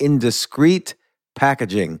and in discreet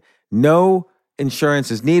packaging. No insurance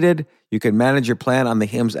is needed. You can manage your plan on the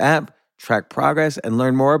Hims app, track progress, and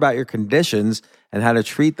learn more about your conditions and how to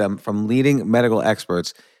treat them from leading medical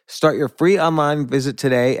experts. Start your free online visit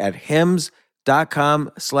today at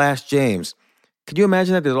hims.com/James. Could you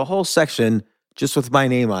imagine that? There's a whole section just with my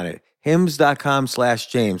name on it.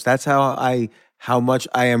 hims.com/James. That's how much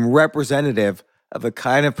I am representative of the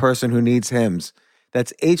kind of person who needs Hims.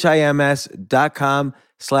 That's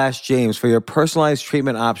hims.com/James for your personalized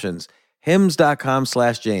treatment options.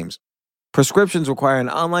 hims.com/James. Prescriptions require an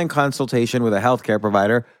online consultation with a healthcare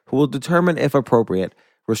provider who will determine if appropriate.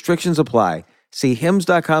 Restrictions apply. See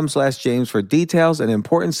hims.com/James for details and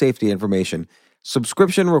important safety information.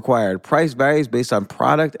 Subscription required. Price varies based on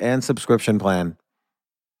product and subscription plan.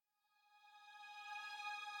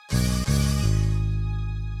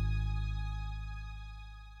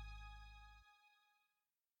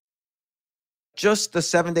 Just the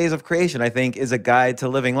 7 days of creation, I think, is a guide to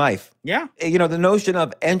living life. Yeah. You know, the notion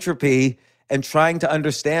of entropy and trying to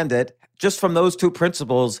understand it, just from those two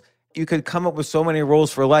principles, you could come up with so many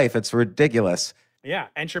rules for life. It's ridiculous. Yeah,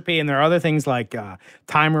 entropy, and there are other things like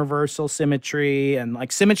time reversal, symmetry, and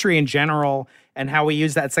like symmetry in general, and how we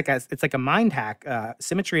use that. It's like a mind hack.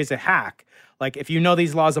 Symmetry is a hack. Like if you know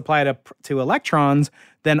these laws apply to electrons,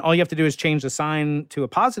 then all you have to do is change the sign to a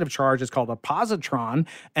positive charge. It's called a positron,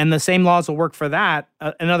 and the same laws will work for that.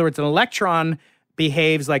 In other words, an electron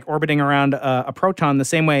behaves like orbiting around a proton the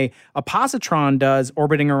same way a positron does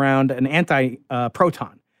orbiting around an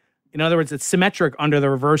anti-proton. In other words, it's symmetric under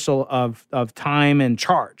the reversal of time and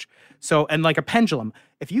charge. So, and like a pendulum,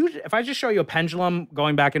 if I just show you a pendulum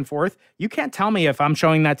going back and forth, you can't tell me if I'm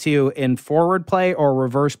showing that to you in forward play or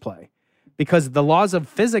reverse play, because the laws of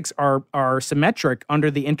physics are symmetric under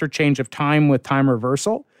the interchange of time with time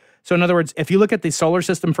reversal. So in other words, if you look at the solar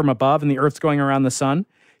system from above and the Earth's going around the sun,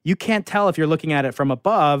 you can't tell if you're looking at it from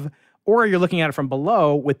above or you're looking at it from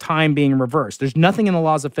below with time being reversed. There's nothing in the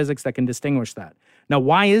laws of physics that can distinguish that. Now,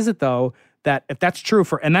 why is it, though, that if that's true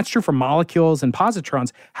and that's true for molecules and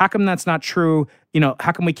positrons, how come that's not true?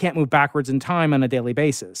 How come we can't move backwards in time on a daily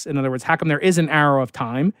basis? In other words, how come there is an arrow of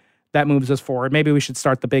time that moves us forward? Maybe we should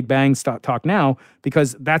start the Big Bang talk now,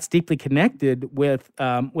 because that's deeply connected with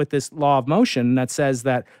this law of motion that says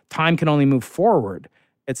that time can only move forward.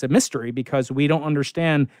 It's a mystery because we don't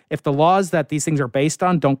understand if the laws that these things are based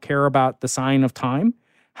on don't care about the sign of time.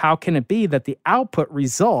 How can it be that the output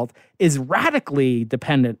result is radically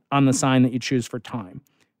dependent on the sign that you choose for time?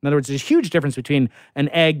 In other words, there's a huge difference between an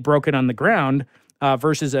egg broken on the ground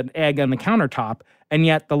versus an egg on the countertop. And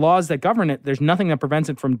yet the laws that govern it, there's nothing that prevents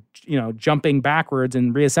it from, jumping backwards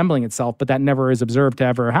and reassembling itself, but that never is observed to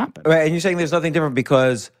ever happen. Right, and you're saying there's nothing different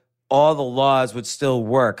because all the laws would still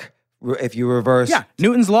work if you reverse. Yeah,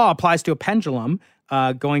 Newton's law applies to a pendulum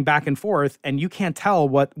going back and forth, and you can't tell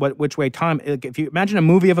which way time. If you imagine a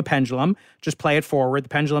movie of a pendulum, just play it forward. The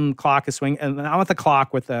pendulum clock is swinging, and not with the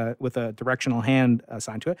clock with a directional hand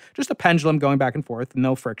assigned to it. Just a pendulum going back and forth,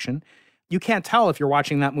 no friction. You can't tell if you're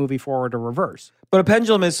watching that movie forward or reverse. But a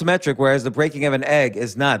pendulum is symmetric, whereas the breaking of an egg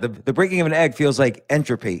is not. The breaking of an egg feels like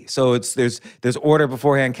entropy. So there's order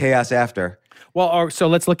beforehand, chaos after. Well, so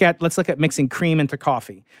let's look at mixing cream into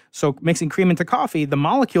coffee. So mixing cream into coffee, the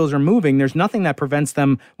molecules are moving. There's nothing that prevents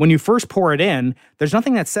them when you first pour it in. There's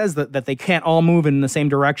nothing that says that they can't all move in the same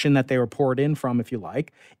direction that they were poured in from, if you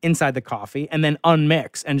like, inside the coffee, and then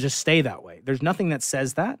unmix and just stay that way. There's nothing that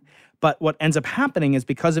says that. But what ends up happening is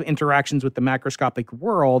because of interactions with the macroscopic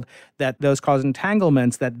world, that those cause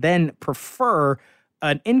entanglements that then prefer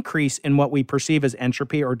an increase in what we perceive as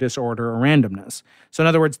entropy or disorder or randomness. So in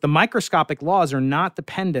other words, the microscopic laws are not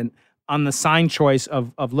dependent on the sign choice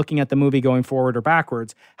of looking at the movie going forward or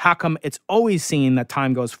backwards, how come it's always seen that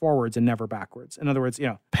time goes forwards and never backwards? In other words,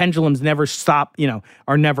 pendulums never stop,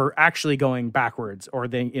 are never actually going backwards, or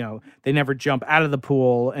they never jump out of the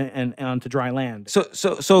pool and onto dry land.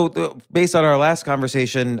 So based on our last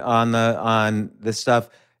conversation on this stuff,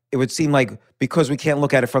 it would seem like because we can't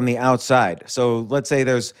look at it from the outside. So let's say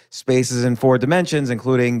there's spaces in 4 dimensions,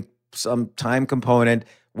 including some time component.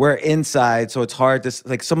 We're inside, so it's hard to,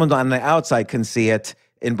 like, someone on the outside can see it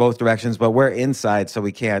in both directions, but we're inside, so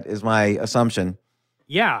we can't, is my assumption.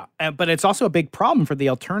 Yeah, but it's also a big problem for the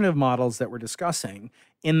alternative models that we're discussing,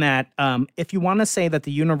 in that if you want to say that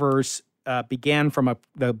the universe began from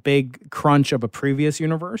the big crunch of a previous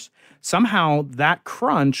universe, somehow that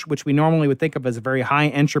crunch, which we normally would think of as a very high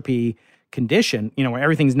entropy condition, where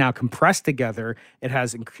everything's now compressed together, it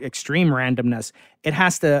has extreme randomness, it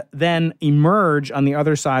has to then emerge on the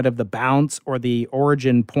other side of the bounce or the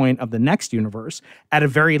origin point of the next universe at a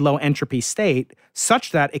very low entropy state,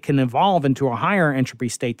 such that it can evolve into a higher entropy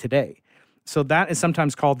state today. So that is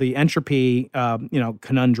sometimes called the entropy,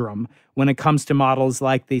 conundrum when it comes to models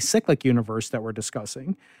like the cyclic universe that we're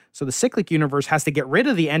discussing. So the cyclic universe has to get rid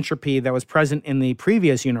of the entropy that was present in the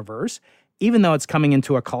previous universe, even though it's coming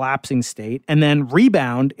into a collapsing state, and then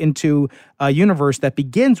rebound into a universe that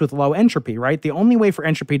begins with low entropy, right? The only way for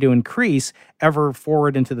entropy to increase ever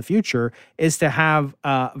forward into the future is to have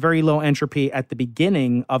very low entropy at the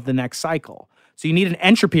beginning of the next cycle. So you need an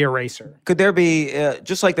entropy eraser. Could there be,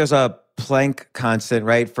 just like there's a Planck constant,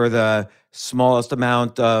 right, for the smallest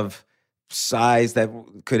amount of size that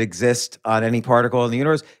could exist on any particle in the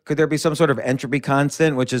universe, could there be some sort of entropy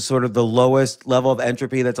constant, which is sort of the lowest level of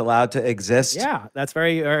entropy that's allowed to exist? Yeah, that's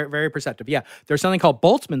very, very perceptive. Yeah, there's something called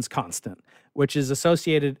Boltzmann's constant, which is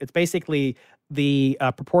associated, it's basically the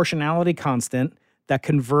proportionality constant that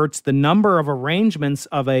converts the number of arrangements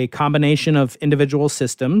of a combination of individual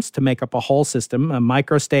systems to make up a whole system,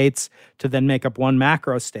 microstates to then make up one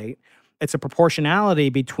macro state. It's a proportionality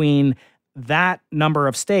between that number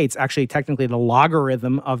of states, actually technically the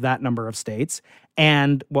logarithm of that number of states,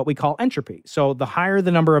 and what we call entropy. So the higher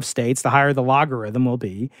the number of states, the higher the logarithm will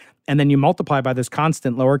be. And then you multiply by this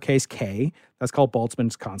constant, lowercase k, that's called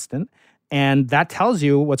Boltzmann's constant. And that tells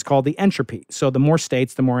you what's called the entropy. So the more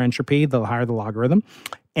states, the more entropy, the higher the logarithm.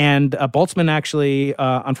 And Boltzmann actually,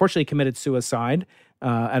 unfortunately, committed suicide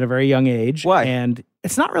at a very young age. Why? And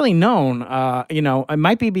it's not really known. It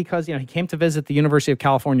might be because, he came to visit the University of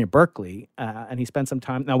California, Berkeley, and he spent some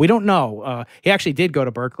time. Now, we don't know. He actually did go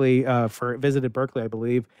to Berkeley, visited Berkeley, I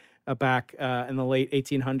believe, back in the late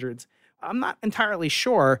 1800s. I'm not entirely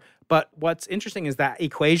sure, but what's interesting is that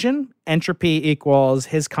equation, entropy equals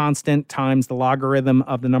his constant times the logarithm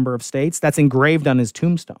of the number of states, that's engraved on his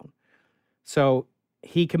tombstone. So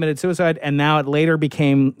he committed suicide, and now it later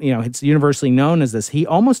became, it's universally known as this. He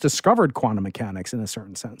almost discovered quantum mechanics in a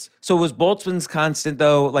certain sense. So was Boltzmann's constant,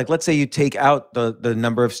 though, like, let's say you take out the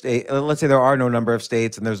number of states, let's say there are no number of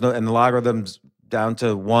states and and the logarithm's down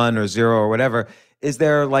to 1 or 0 or whatever, is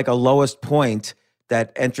there like a lowest point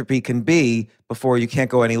that entropy can be before you can't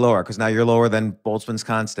go any lower, because now you're lower than Boltzmann's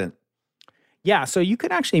constant? Yeah, so you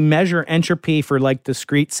could actually measure entropy for like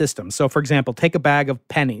discrete systems. So for example, take a bag of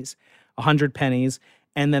pennies, 100 pennies,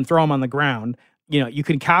 and then throw them on the ground. You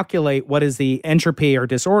can calculate what is the entropy or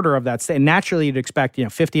disorder of that state. And naturally, you'd expect,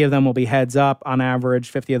 50 of them will be heads up on average,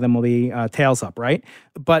 50 of them will be tails up, right?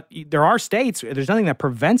 But there are states, there's nothing that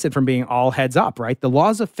prevents it from being all heads up, right? The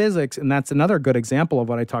laws of physics, and that's another good example of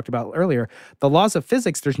what I talked about earlier. The laws of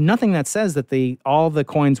physics, there's nothing that says that all the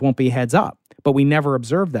coins won't be heads up. But we never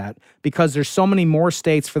observe that because there's so many more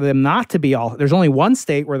states for them not to be all. There's only one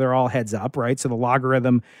state where they're all heads up, right? So the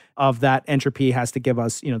logarithm of that entropy has to give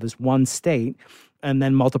us, this one state, and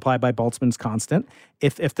then multiply by Boltzmann's constant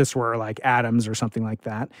if this were like atoms or something like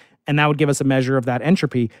that. And that would give us a measure of that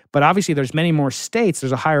entropy. But obviously there's many more states.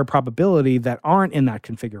 There's a higher probability that aren't in that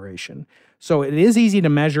configuration. So it is easy to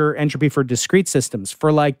measure entropy for discrete systems.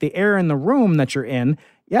 For like the air in the room that you're in,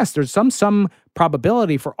 yes, there's some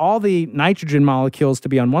probability for all the nitrogen molecules to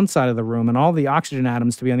be on one side of the room and all the oxygen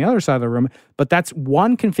atoms to be on the other side of the room. But that's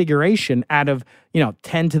one configuration out of,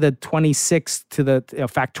 10 to the 26 to the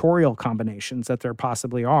factorial combinations that there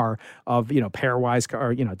possibly are of, pairwise,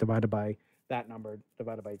 or, divided by that number,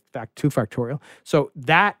 divided by 2 factorial. So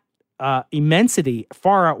that immensity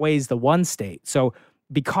far outweighs the one state. So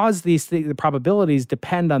because the probabilities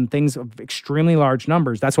depend on things of extremely large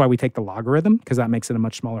numbers, that's why we take the logarithm, because that makes it a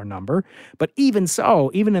much smaller number. But even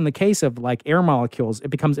so, even in the case of like air molecules, it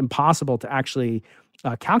becomes impossible to actually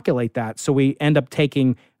calculate that. So we end up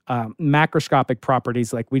taking macroscopic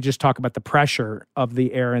properties, like we just talk about the pressure of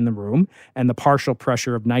the air in the room and the partial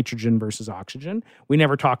pressure of nitrogen versus oxygen. We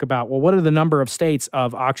never talk about, well, what are the number of states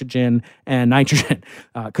of oxygen and nitrogen?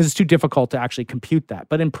 Because it's too difficult to actually compute that.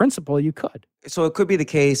 But in principle, you could. So it could be the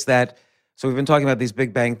case that, so we've been talking about these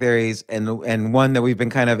Big Bang theories, and one that we've been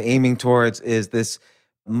kind of aiming towards is this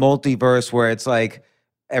multiverse where it's like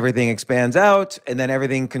everything expands out and then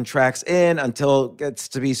everything contracts in until it gets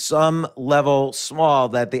to be some level small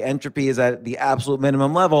that the entropy is at the absolute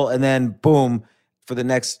minimum level, and then boom, for the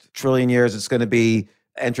next trillion years,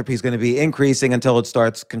 entropy is going to be increasing until it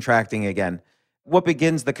starts contracting again. What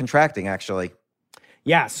begins the contracting, actually?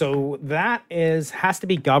 Yeah, so that has to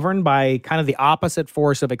be governed by kind of the opposite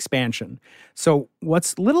force of expansion. So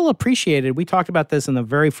what's little appreciated, we talked about this in the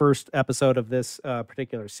very first episode of this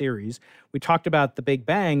particular series. We talked about the Big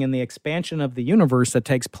Bang and the expansion of the universe that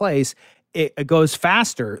takes place. It goes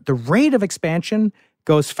faster. The rate of expansion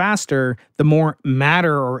goes faster the more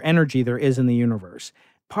matter or energy there is in the universe.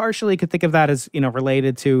 Partially, you could think of that as,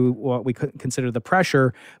 related to what we could consider the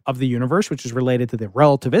pressure of the universe, which is related to the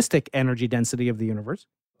relativistic energy density of the universe.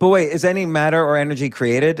 But wait, is any matter or energy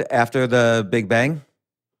created after the Big Bang?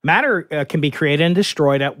 Matter can be created and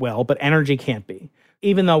destroyed at will, but energy can't be.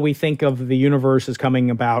 Even though we think of the universe as coming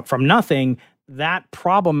about from nothing, that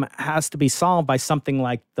problem has to be solved by something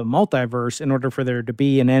like the multiverse in order for there to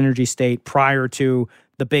be an energy state prior to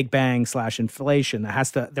the Big Bang / inflation. There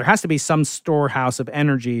has to be some storehouse of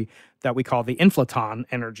energy that we call the inflaton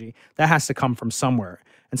energy. That has to come from somewhere.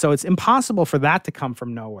 And so it's impossible for that to come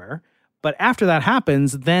from nowhere. But after that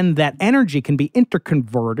happens, then that energy can be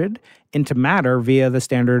interconverted into matter via the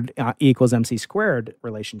standard E equals mc squared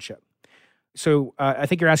relationship. So I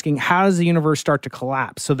think you're asking, how does the universe start to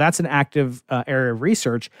collapse? So that's an active area of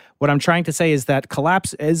research. What I'm trying to say is that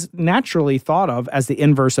collapse is naturally thought of as the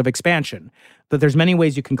inverse of expansion, that there's many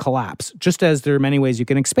ways you can collapse, just as there are many ways you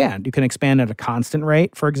can expand. You can expand at a constant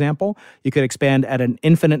rate, for example. You could expand at an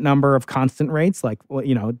infinite number of constant rates, like,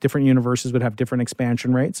 different universes would have different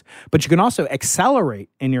expansion rates. But you can also accelerate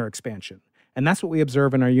in your expansion. And that's what we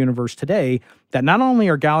observe in our universe today, that not only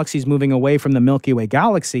are galaxies moving away from the Milky Way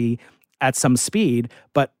galaxy at some speed,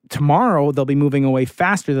 but tomorrow they'll be moving away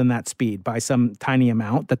faster than that speed by some tiny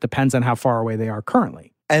amount that depends on how far away they are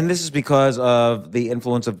currently. And this is because of the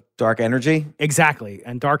influence of dark energy? Exactly.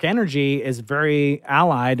 And dark energy is very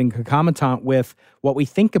allied and concomitant with what we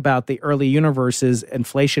think about the early universe's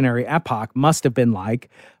inflationary epoch must have been like.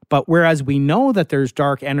 But whereas we know that there's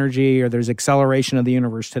dark energy or there's acceleration of the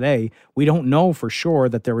universe today, we don't know for sure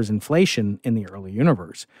that there was inflation in the early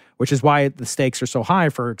universe, which is why the stakes are so high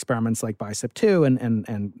for experiments like BICEP 2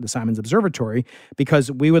 and the Simons Observatory,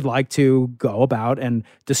 because we would like to go about and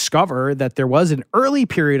discover that there was an early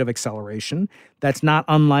period of acceleration that's not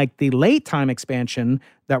unlike the late time expansion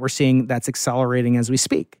that we're seeing that's accelerating as we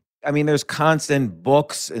speak. I mean, there's constant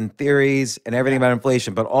books and theories and everything about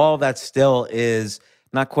inflation, but all that still is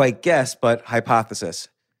not quite guess, but hypothesis.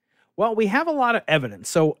 Well, we have a lot of evidence.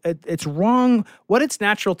 So it's wrong. What it's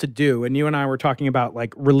natural to do, and you and I were talking about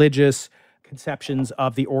like religious conceptions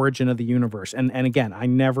of the origin of the universe. And again, I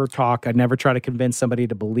never try to convince somebody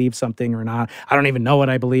to believe something or not. I don't even know what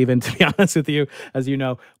I believe in, to be honest with you, as you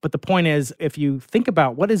know. But the point is, if you think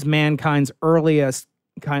about what is mankind's earliest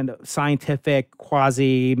kind of scientific,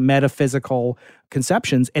 quasi-metaphysical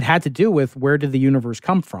conceptions, it had to do with where did the universe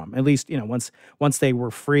come from? At least, once they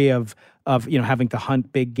were free of having to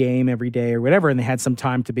hunt big game every day or whatever, and they had some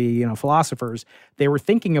time to be, philosophers, they were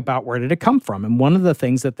thinking about where did it come from? And one of the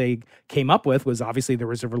things that they came up with was obviously there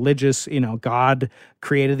was a religious, God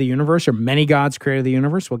created the universe, or many gods created the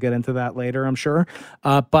universe. We'll get into that later, I'm sure.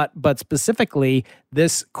 But specifically,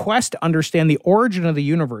 this quest to understand the origin of the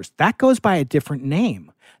universe, that goes by a different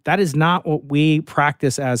name. That is not what we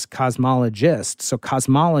practice as cosmologists. So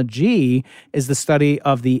cosmology is the study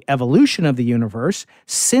of the evolution of the universe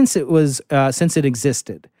since it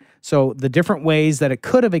existed. So the different ways that it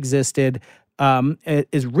could have existed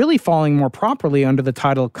is really falling more properly under the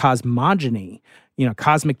title of cosmogony,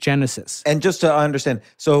 cosmic genesis. And just to understand,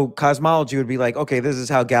 so cosmology would be like, okay, this is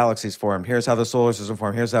how galaxies formed. Here's how the solar system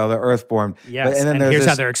formed. Here's how the Earth formed. Yes, and then here's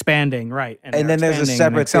how they're expanding, right. And then there's a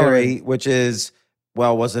separate theory, which is,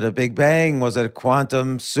 well, was it a Big Bang? Was it a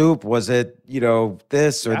quantum soup? Was it,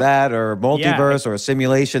 this or that, or multiverse or a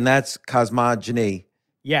simulation? That's cosmogony.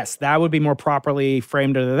 Yes, that would be more properly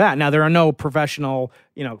framed under that. Now, there are no professional,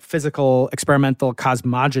 physical experimental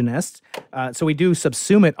cosmogonists, so we do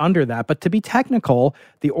subsume it under that. But to be technical,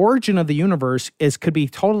 the origin of the universe could be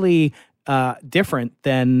totally different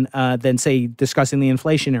than say discussing the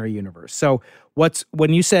inflationary universe. So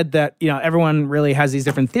when you said that everyone really has these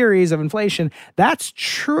different theories of inflation, that's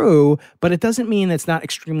true, but it doesn't mean it's not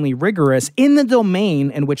extremely rigorous in the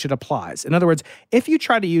domain in which it applies. In other words, if you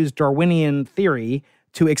try to use Darwinian theory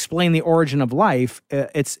to explain the origin of life,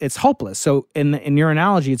 it's hopeless. So in your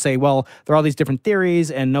analogy, you'd say, well, there are all these different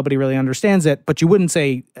theories and nobody really understands it, but you wouldn't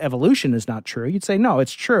say evolution is not true. You'd say, no,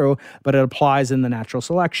 it's true, but it applies in the natural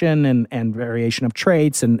selection and variation of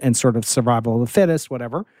traits and sort of survival of the fittest,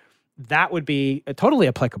 whatever. That would be totally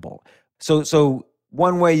applicable. So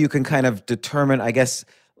one way you can kind of determine, I guess,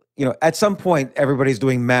 at some point, everybody's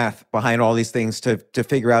doing math behind all these things to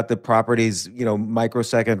figure out the properties,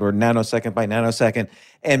 microsecond or nanosecond by nanosecond.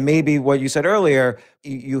 And maybe what you said earlier,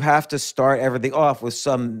 you have to start everything off with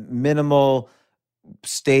some minimal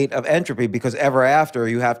state of entropy, because ever after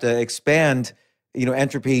you have to expand,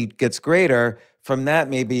 entropy gets greater. From that,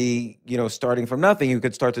 maybe, starting from nothing, you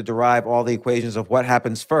could start to derive all the equations of what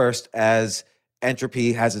happens first as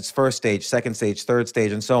entropy has its first stage, second stage, third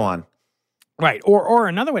stage, and so on. Right. Or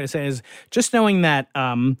another way to say it is just knowing that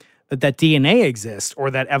that DNA exists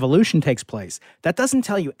or that evolution takes place. That doesn't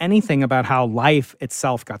tell you anything about how life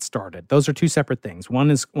itself got started. Those are two separate things.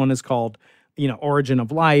 One is called, origin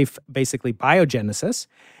of life, basically biogenesis.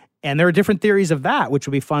 And there are different theories of that, which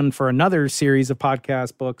will be fun for another series of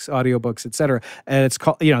podcasts, books, audiobooks, et cetera. And it's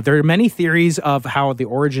called, there are many theories of how the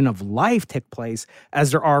origin of life took place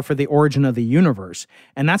as there are for the origin of the universe.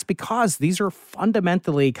 And that's because these are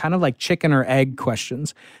fundamentally kind of like chicken or egg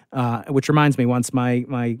questions, which reminds me, once my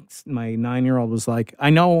 9-year-old was like,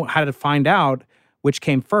 I know how to find out which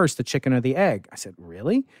came first, the chicken or the egg. I said,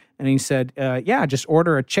 really? And he said, yeah, just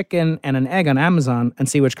order a chicken and an egg on Amazon and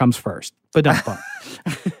see which comes first. Ba-dum-bum.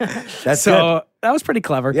 That's so good. That was pretty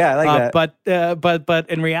clever. Yeah, I like that. But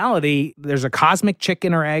in reality, there's a cosmic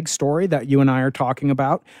chicken or egg story that you and I are talking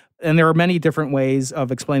about. And there are many different ways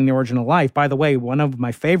of explaining the origin of life. By the way, one of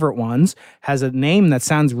my favorite ones has a name that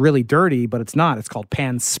sounds really dirty, but it's not. It's called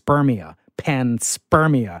panspermia.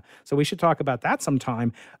 Panspermia. So we should talk about that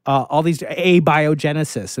sometime. All these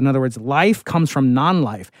abiogenesis. In other words, life comes from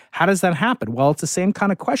non-life. How does that happen? Well, it's the same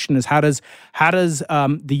kind of question as how does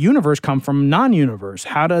the universe come from non-universe?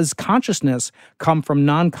 How does consciousness come from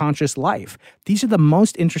non-conscious life? These are the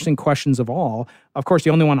most interesting questions of all. Of course, the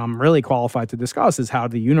only one I'm really qualified to discuss is how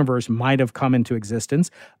the universe might have come into existence.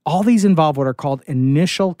 All these involve what are called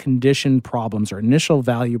initial condition problems or initial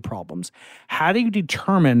value problems. How do you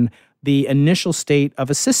determine the initial state of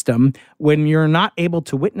a system when you're not able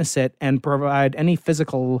to witness it and provide any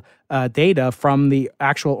physical data from the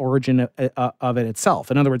actual origin of it itself?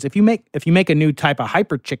 In other words, if you make a new type of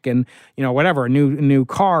hyper chicken, whatever, a new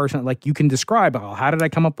car or something, like, you can describe, how did I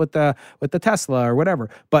come up with the Tesla or whatever.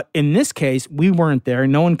 But in this case, we weren't there.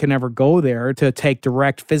 No one can ever go there to take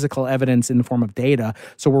direct physical evidence in the form of data.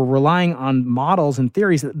 So we're relying on models and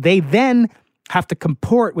theories that they then have to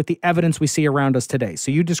comport with the evidence we see around us today. So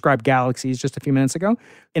you described galaxies just a few minutes ago.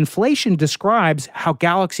 Inflation describes how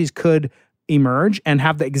galaxies could emerge and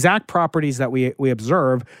have the exact properties that we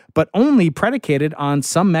observe, but only predicated on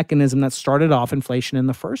some mechanism that started off inflation in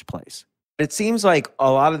the first place. It seems like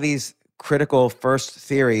a lot of these critical first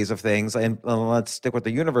theories of things, and let's stick with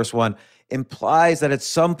the universe one, implies that at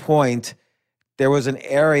some point there was an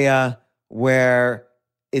area where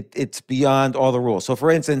it's beyond all the rules. So for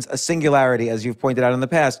instance, a singularity, as you've pointed out in the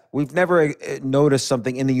past, we've never noticed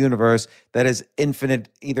something in the universe that is infinite,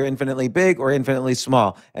 either infinitely big or infinitely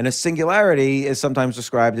small. And a singularity is sometimes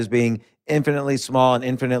described as being infinitely small and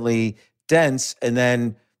infinitely dense, and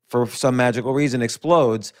then for some magical reason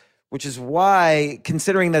explodes, which is why,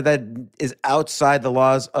 considering that is outside the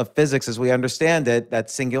laws of physics as we understand it, that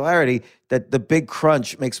singularity, that the Big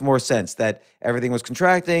Crunch makes more sense, that everything was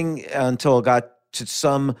contracting until it got to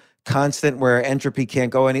some constant where entropy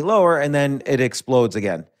can't go any lower, and then it explodes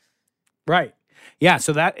again. Right. Yeah,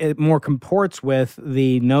 so that it more comports with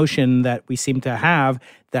the notion that we seem to have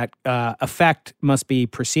that effect must be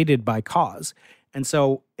preceded by cause. And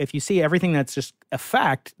so if you see everything that's just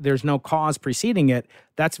effect, there's no cause preceding it,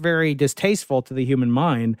 that's very distasteful to the human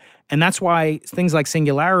mind. And that's why things like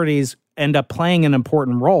singularities end up playing an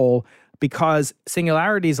important role, because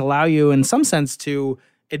singularities allow you, in some sense, to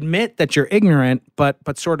admit that you're ignorant,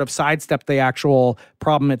 but sort of sidestep the actual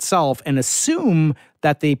problem itself and assume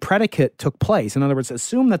that the predicate took place. In other words,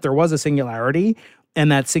 assume that there was a singularity and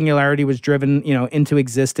that singularity was driven, into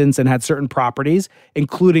existence and had certain properties,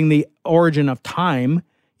 including the origin of time.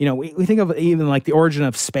 We think of even like the origin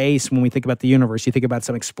of space when we think about the universe. You think about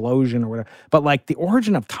some explosion or whatever. But like the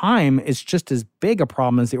origin of time is just as big a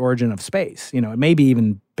problem as the origin of space. It may be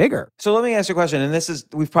even bigger. So let me ask you a question, and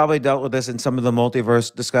we've probably dealt with this in some of the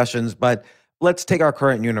multiverse discussions, but let's take our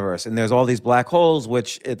current universe, and there's all these black holes,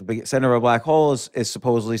 which at the center of a black hole is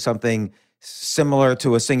supposedly something similar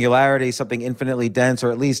to a singularity, something infinitely dense,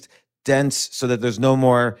 or at least dense so that there's no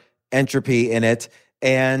more entropy in it.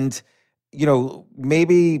 And,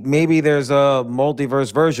 maybe there's a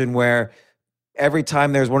multiverse version where every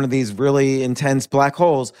time there's one of these really intense black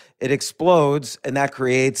holes, it explodes, and that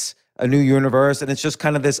creates a new universe. And it's just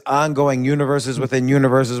kind of this ongoing universes within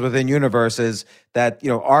universes within universes that,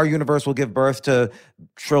 our universe will give birth to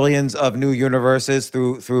trillions of new universes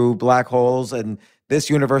through black holes. And this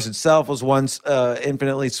universe itself was once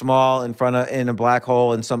infinitely small in a black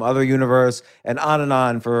hole in some other universe, and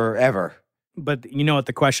on forever. But you know what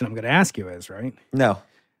the question I'm going to ask you is, right? No.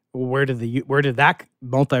 Where did that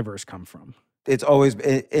multiverse come from? It's always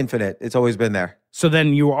infinite. It's always been there. So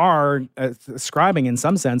then you are ascribing, in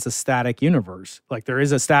some sense, a static universe. Like there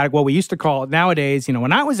is a static, what we used to call nowadays,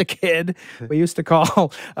 when I was a kid, we used to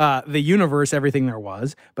call the universe everything there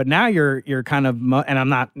was. But now you're kind of, and I'm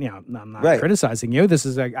not right. criticizing you. This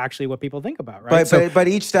is actually what people think about, right? But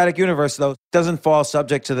each static universe, though, doesn't fall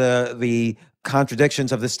subject to the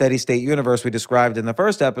contradictions of the steady state universe we described in the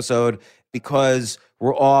first episode, because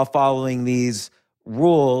we're all following these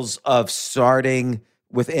rules of starting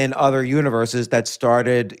within other universes that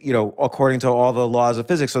started, according to all the laws of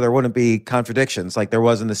physics. So there wouldn't be contradictions like there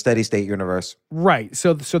was in the steady state universe. Right.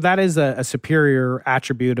 So that is a superior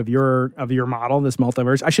attribute of your model, this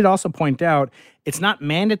multiverse. I should also point out, it's not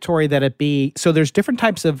mandatory that it be, so there's different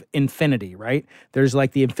types of infinity, right? There's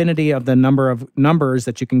like the infinity of the number of numbers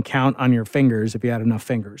that you can count on your fingers if you had enough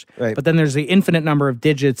fingers. Right. But then there's the infinite number of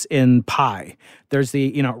digits in pi. There's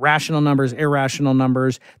the, rational numbers, irrational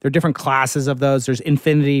numbers. There are different classes of those. There's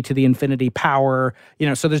infinity to the infinity power,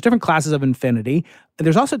 so there's different classes of infinity.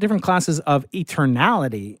 There's also different classes of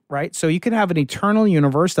eternality, right? So you can have an eternal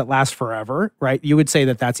universe that lasts forever, right? You would say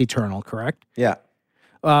that that's eternal, correct? Yeah.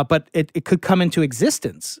 But it could come into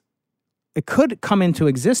existence. It could come into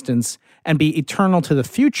existence and be eternal to the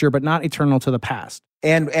future, but not eternal to the past.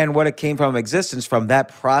 And what it came from existence, from that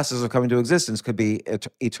process of coming to existence, could be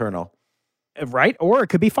eternal. Right? Or it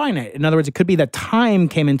could be finite. In other words, it could be that time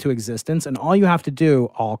came into existence, and all you have to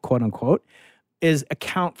do, all quote unquote, is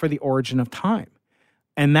account for the origin of time.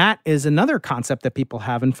 And that is another concept that people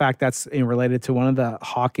have. In fact, that's related to one of the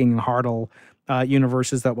Hawking and Hartle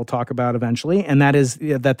universes that we'll talk about eventually. And that is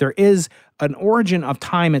that there is an origin of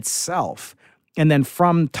time itself. And then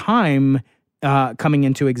from time coming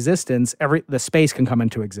into existence, the space can come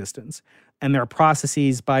into existence. And there are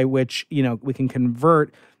processes by which, we can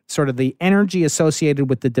convert sort of the energy associated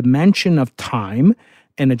with the dimension of time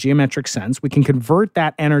in a geometric sense. We can convert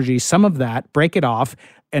that energy, some of that, break it off,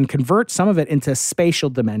 and convert some of it into spatial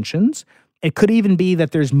dimensions. It could even be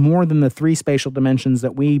that there's more than the 3 spatial dimensions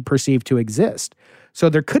that we perceive to exist. So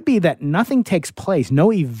there could be that nothing takes place,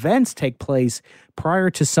 no events take place prior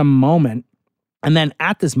to some moment, and then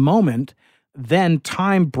at this moment, then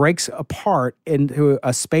time breaks apart into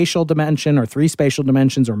a spatial dimension or 3 spatial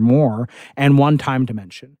dimensions or more, and 1 time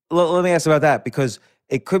dimension. Let me ask about that, because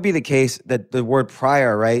it could be the case that the word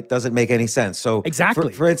prior, right, doesn't make any sense. So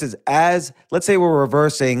exactly. For instance, let's say we're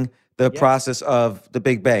reversing the process of the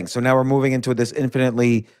Big Bang. So now we're moving into this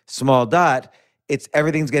infinitely small dot.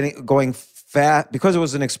 Everything's going fast because it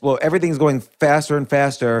was an explosion. Everything's going faster and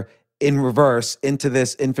faster in reverse into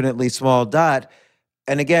this infinitely small dot.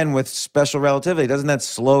 And again, with special relativity, doesn't that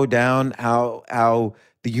slow down how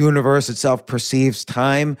the universe itself perceives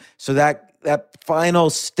time? So that final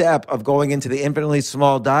step of going into the infinitely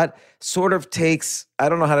small dot sort of takes, I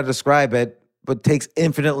don't know how to describe it, but takes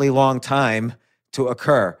infinitely long time to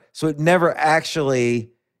occur. So it never actually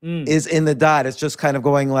is in the dot. It's just kind of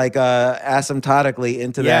going like asymptotically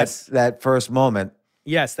into that first moment.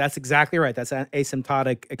 Yes, that's exactly right. That's an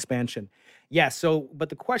asymptotic expansion. Yeah, but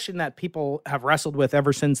the question that people have wrestled with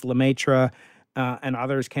ever since Lemaitre and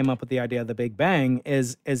others came up with the idea of the Big Bang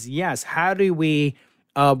is yes, how do we,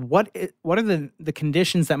 what are the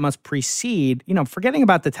conditions that must precede, forgetting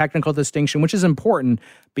about the technical distinction, which is important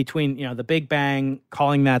between, the Big Bang,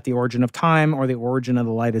 calling that the origin of time or the origin of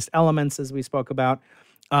the lightest elements, as we spoke about.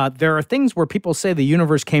 There are things where people say the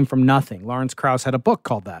universe came from nothing. Lawrence Krauss had a book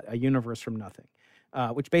called that, A Universe from Nothing.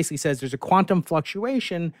 Which basically says there's a quantum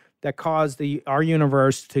fluctuation that caused our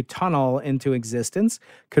universe to tunnel into existence,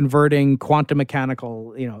 converting quantum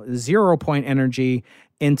mechanical, 0-point energy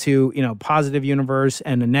into, positive universe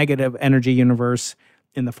and a negative energy universe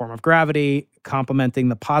in the form of gravity, complementing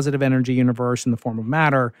the positive energy universe in the form of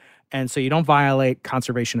matter. And so you don't violate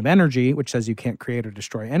conservation of energy, which says you can't create or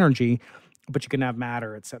destroy energy, but you can have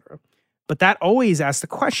matter, et cetera. But that always asks the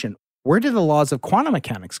question, where did the laws of quantum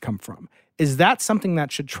mechanics come from? Is that something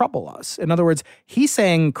that should trouble us? In other words, he's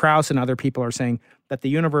saying, Krauss and other people are saying that the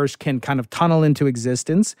universe can kind of tunnel into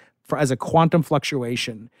existence as a quantum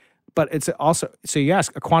fluctuation. But it's also, so you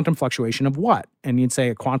ask, a quantum fluctuation of what? And you'd say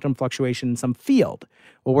a quantum fluctuation in some field.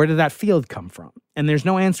 Well, where did that field come from? And there's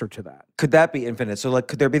no answer to that. Could that be infinite? So like,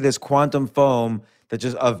 could there be this quantum foam that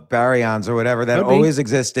just of baryons or whatever that always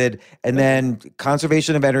existed, and then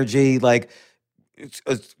conservation of energy, like,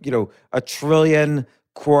 a trillion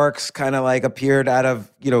quarks kind of like appeared out of,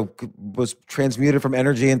 was transmuted from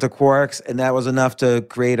energy into quarks, and that was enough to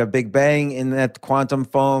create a big bang in that quantum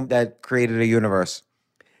foam that created a universe.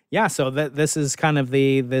 Yeah, so this is kind of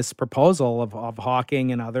this proposal of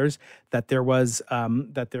Hawking and others that there was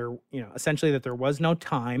essentially that there was no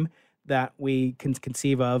time that we can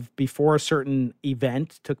conceive of before a certain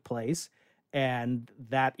event took place, and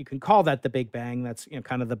that you can call that the Big Bang. That's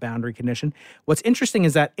kind of the boundary condition. What's interesting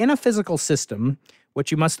is that in a physical system,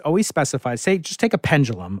 what you must always specify, say, just take a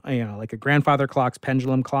pendulum, like a grandfather clock's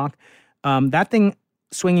pendulum clock, that thing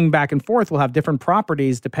swinging back and forth will have different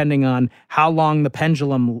properties depending on how long the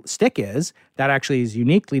pendulum stick is. That actually is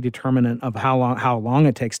uniquely determinant of how long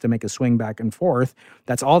it takes to make a swing back and forth.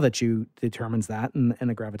 That's all that determines that in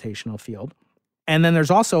a gravitational field. And then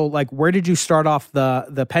there's also, like, where did you start off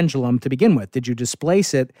the pendulum to begin with? Did you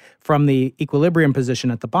displace it from the equilibrium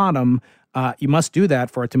position at the bottom? You must do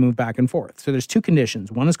that for it to move back and forth. So there's two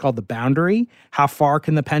conditions. One is called the boundary. How far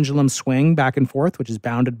can the pendulum swing back and forth, which is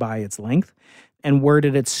bounded by its length? And where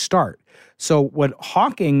did it start? So what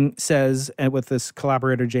Hawking says, and with this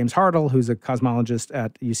collaborator, James Hartle, who's a cosmologist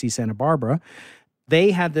at UC Santa Barbara, they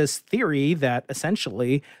had this theory that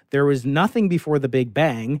essentially there was nothing before the Big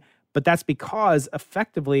Bang, but that's because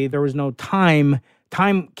effectively there was no time.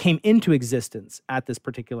 Time came into existence at this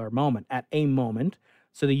particular moment, at a moment.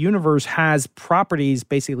 So the universe has properties,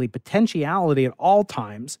 basically potentiality at all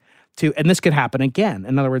times and this could happen again.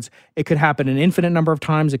 In other words, it could happen an infinite number of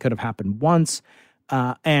times. It could have happened once.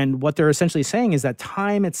 And what they're essentially saying is that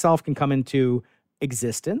time itself can come into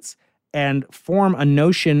existence and form a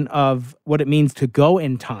notion of what it means to go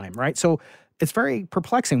in time, right? So it's very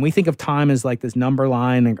perplexing. We think of time as like this number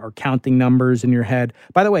line or counting numbers in your head.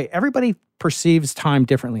 By the way, everybody perceives time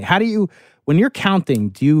differently. When you're counting,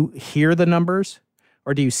 do you hear the numbers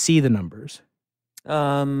or do you see the numbers? I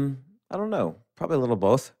don't know. Probably a little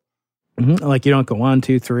both. Mm-hmm. Like you don't go 1,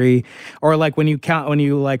 2, 3, or like when you count, when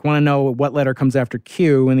you like want to know what letter comes after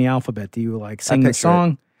Q in the alphabet, do you like sing the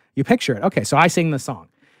song? You picture it. Okay, so I sing the song,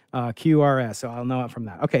 QRS, so I'll know it from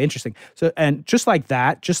that. Okay, interesting. So, and just like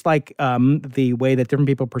that, just like the way that different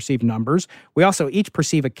people perceive numbers, we also each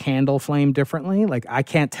perceive a candle flame differently. Like I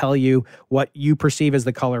can't tell you what you perceive as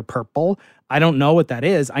the color purple. I don't know what that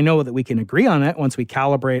is. I know that we can agree on it once we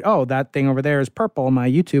calibrate. Oh, that thing over there is purple. My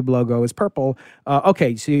YouTube logo is purple.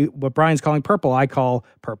 Okay, so what Brian's calling purple, I call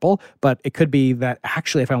purple. But it could be that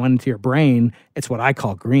actually, if I went into your brain, it's what I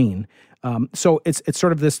call green. So it's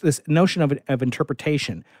sort of this notion of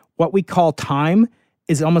interpretation. What we call time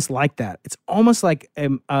is almost like that. It's almost like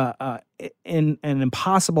an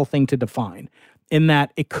impossible thing to define. In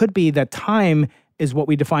that it could be that time is what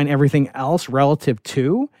we define everything else relative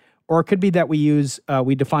to. Or it could be that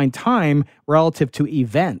we define time relative to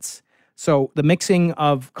events. So the mixing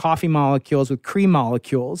of coffee molecules with cream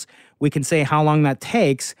molecules, we can say how long that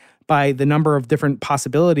takes by the number of different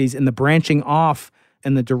possibilities in the branching off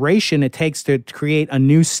and the duration it takes to create a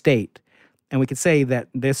new state. And we could say that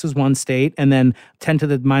this is one state, and then 10 to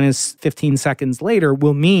the minus 15 seconds later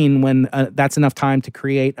will mean when that's enough time to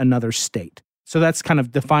create another state. So that's kind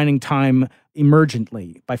of defining time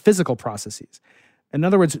emergently by physical processes. In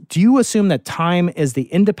other words, do you assume that time is the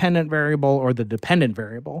independent variable or the dependent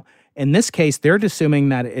variable? In this case, they're assuming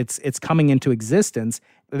that it's coming into existence.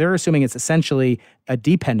 They're assuming it's essentially a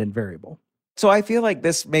dependent variable. So I feel like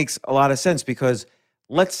this makes a lot of sense because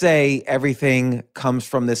let's say everything comes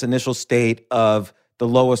from this initial state of the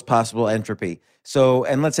lowest possible entropy. So,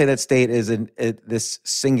 and let's say that state is this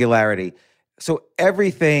singularity. So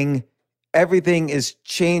everything is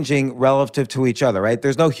changing relative to each other, right?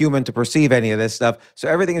 There's no human to perceive any of this stuff. So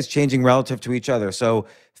everything is changing relative to each other. So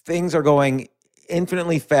things are going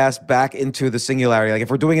infinitely fast back into the singularity. Like if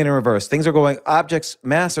we're doing it in reverse,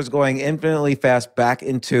 mass is going infinitely fast back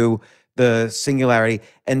into the singularity.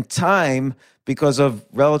 And time, because of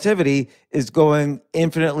relativity, is going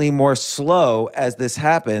infinitely more slow as this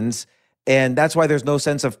happens. And that's why there's no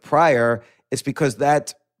sense of prior. It's because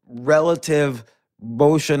that relative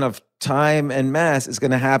motion of time and mass is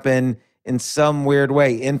going to happen in some weird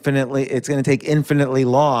way infinitely. It's going to take infinitely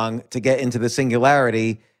long to get into the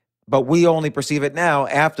singularity but we only perceive it now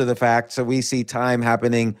after the fact. So we see time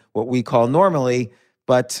happening what we call normally,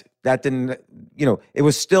 but that didn't, it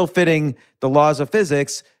was still fitting the laws of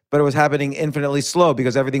physics, but it was happening infinitely slow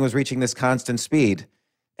because everything was reaching this constant speed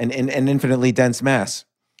and infinitely dense mass.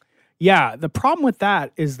 Yeah, the problem with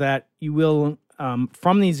that is that you will,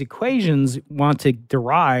 from these equations, want to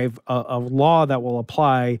derive a law that will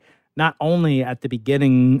apply not only at the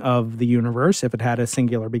beginning of the universe, if it had a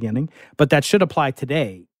singular beginning, but that should apply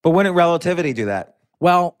today. But wouldn't relativity do that?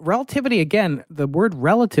 Well, relativity, again, the word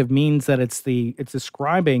relative means that it's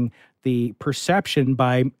describing the perception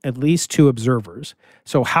by at least two observers.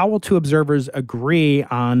 So how will two observers agree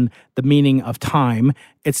on the meaning of time?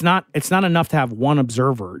 It's not enough to have one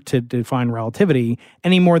observer to define relativity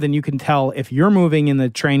any more than you can tell if you're moving in the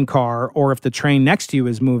train car or if the train next to you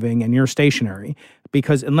is moving and you're stationary.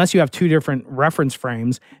 Because unless you have two different reference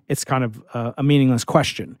frames, it's kind of a meaningless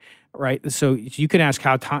question. Right, so you can ask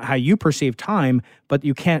how you perceive time, but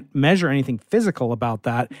you can't measure anything physical about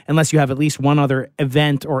that unless you have at least one other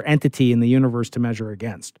event or entity in the universe to measure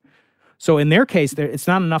against. So in their case, it's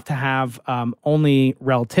not enough to have only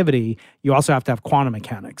relativity. You also have to have quantum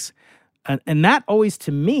mechanics, and that always,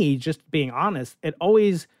 to me, just being honest, it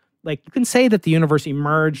always, like, you can say that the universe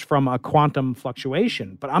emerged from a quantum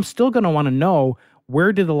fluctuation, but I'm still going to want to know,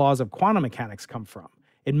 where did the laws of quantum mechanics come from?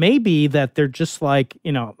 It may be that they're just like,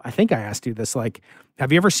 I think I asked you this, like,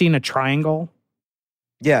 have you ever seen a triangle?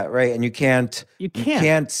 Yeah, right. And you can't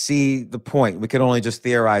see the point. We can only just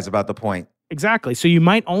theorize about the point. Exactly. So you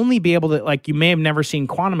might only be able to, like, you may have never seen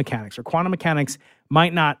quantum mechanics, or quantum mechanics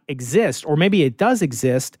might not exist, or maybe it does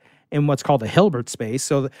exist in what's called a Hilbert space.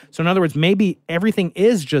 So in other words, maybe everything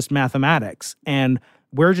is just mathematics, and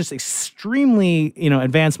we're just extremely,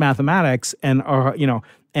 advanced mathematics, and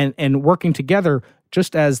and working together.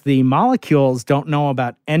 Just as the molecules don't know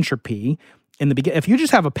about entropy in the beginning. If you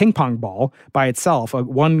just have a ping pong ball by itself,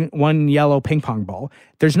 one yellow ping pong ball,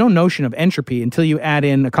 there's no notion of entropy until you add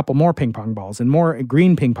in a couple more ping pong balls and more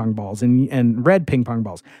green ping pong balls and red ping pong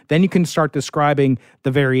balls. Then you can start describing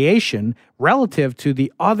the variation relative to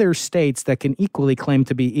the other states that can equally claim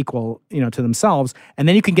to be equal, to themselves. And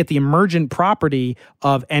then you can get the emergent property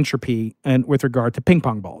of entropy and with regard to ping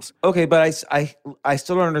pong balls. Okay, but I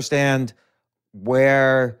still don't understand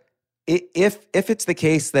where, if it's the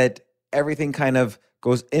case that everything kind of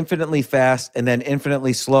goes infinitely fast and then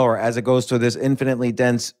infinitely slower as it goes to this infinitely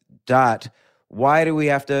dense dot, why do we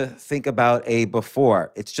have to think about a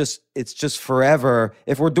before? It's just forever.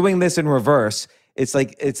 If we're doing this in reverse, it's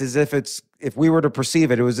as if we were to perceive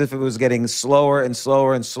it, it was as if it was getting slower and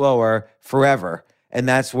slower and slower forever. And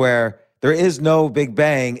that's where there is no Big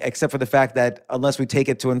Bang, except for the fact that unless we take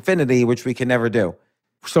it to infinity, which we can never do.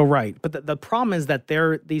 So right, but the problem is that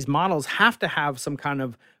these models have to have some kind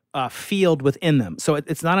of field within them. So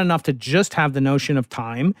it's not enough to just have the notion of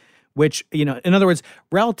time, which, in other words,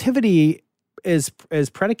 relativity is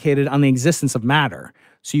predicated on the existence of matter.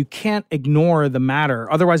 So you can't ignore the matter.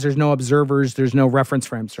 Otherwise, there's no observers, there's no reference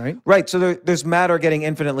frames, right? Right. So there's matter getting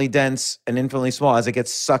infinitely dense and infinitely small as it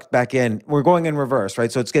gets sucked back in. We're going in reverse,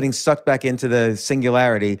 right? So it's getting sucked back into the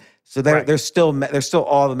singularity. So there's still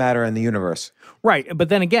all the matter in the universe. Right, but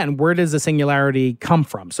then again, where does the singularity come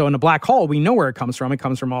from? So in a black hole, we know where it comes from. It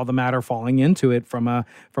comes from all the matter falling into it from a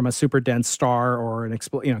super dense star, or an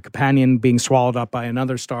companion being swallowed up by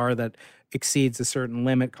another star that exceeds a certain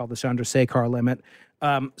limit called the Chandrasekhar limit.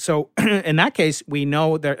 So in that case, we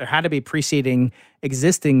know there had to be preceding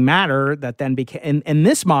existing matter that then became, in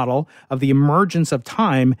this model of the emergence of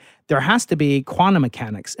time, there has to be quantum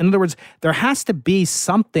mechanics. In other words, there has to be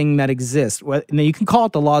something that exists. Now, you can call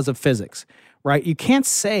it the laws of physics, right? You can't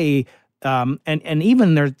say, and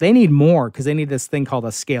even they need more, because they need this thing called a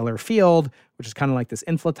scalar field, which is kind of like this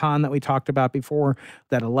inflaton that we talked about before,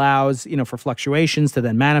 that allows, for fluctuations to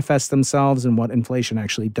then manifest themselves, and what inflation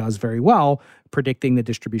actually does very well, predicting the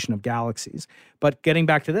distribution of galaxies. But getting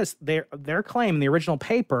back to this, their claim in the original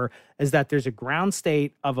paper is that there's a ground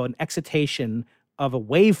state of an excitation of a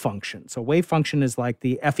wave function. So wave function is like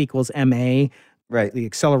the F equals ma, right? The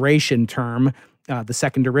acceleration term, the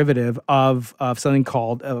second derivative of something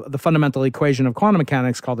called the fundamental equation of quantum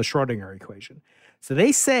mechanics called the Schrödinger equation. So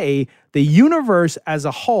they say the universe as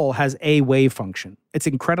a whole has a wave function. It's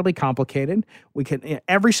incredibly complicated.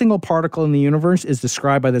 Every single particle in the universe is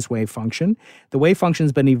described by this wave function. The wave function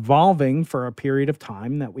has been evolving for a period of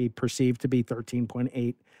time that we perceive to be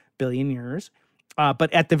 13.8 billion years.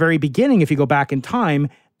 But at the very beginning, if you go back in time,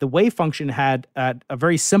 the wave function had a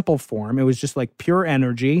very simple form. It was just like pure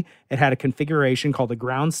energy. It had a configuration called a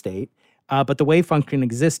ground state, but the wave function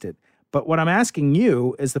existed. But what I'm asking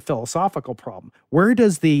you is the philosophical problem. Where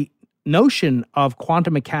does the notion of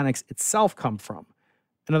quantum mechanics itself come from?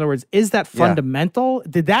 In other words, is that fundamental?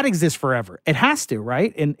 Did that exist forever? It has to,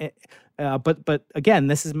 right? But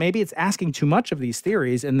again, maybe it's asking too much of these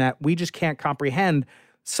theories, in that we just can't comprehend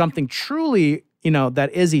something truly, that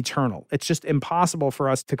is eternal. It's just impossible for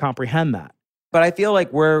us to comprehend that. But I feel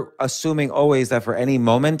like we're assuming always that for any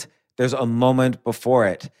moment, there's a moment before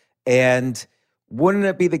it. And wouldn't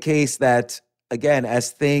it be the case that, again,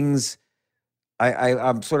 as things,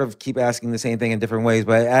 I'm sort of keep asking the same thing in different ways,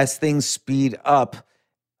 but as things speed up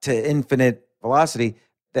to infinite velocity,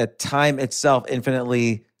 that time itself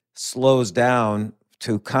infinitely slows down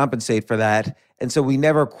to compensate for that. And so we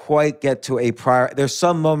never quite get to a prior, there's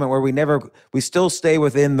some moment where we still stay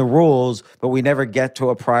within the rules, but we never get to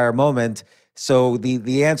a prior moment. So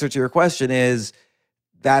the answer to your question is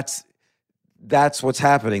that's what's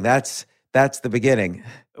happening. That's the beginning.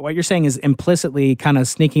 What you're saying is implicitly kind of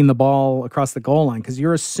sneaking the ball across the goal line, because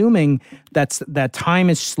you're assuming that time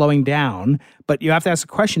is slowing down, but you have to ask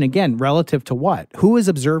the question again, relative to what? Who is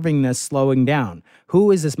observing this slowing down? Who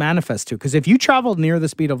is this manifest to? Because if you traveled near the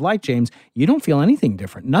speed of light, James, you don't feel anything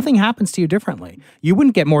different. Nothing happens to you differently. You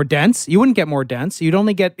wouldn't get more dense. You'd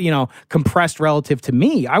only get, compressed relative to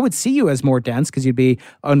me. I would see you as more dense because you'd be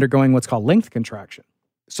undergoing what's called length contraction.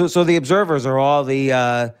 So the observers are all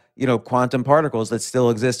the quantum particles that still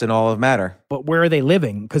exist in all of matter. But where are they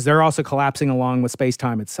living? Because they're also collapsing along with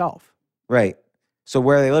space-time itself. Right. So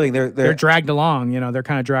where are they living? They're dragged along. They're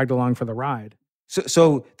kind of dragged along for the ride.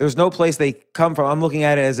 So there's no place they come from. I'm looking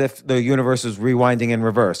at it as if the universe is rewinding in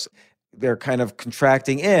reverse. They're kind of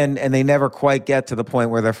contracting in, and they never quite get to the point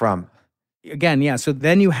where they're from. Again, yeah. So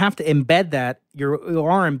then you have to embed that. You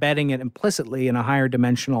are embedding it implicitly in a higher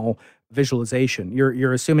dimensional visualization.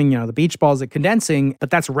 You're assuming, the beach ball is condensing, but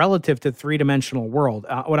that's relative to three-dimensional world.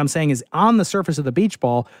 What I'm saying is, on the surface of the beach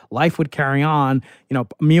ball, life would carry on.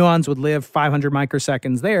 Muons would live 500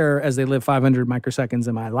 microseconds there as they live 500 microseconds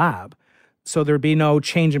in my lab. So there'd be no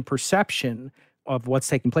change in perception of what's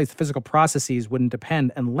taking place. The physical processes wouldn't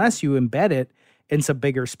depend unless you embed it in some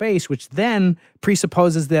bigger space, which then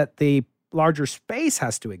presupposes that the larger space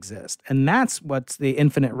has to exist. And that's what's the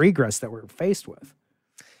infinite regress that we're faced with.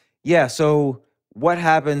 Yeah, so what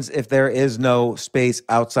happens if there is no space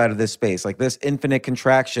outside of this space? Like, this infinite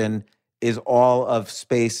contraction is all of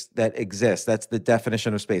space that exists. That's the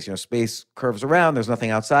definition of space. Space curves around, there's nothing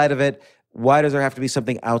outside of it. Why does there have to be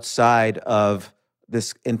something outside of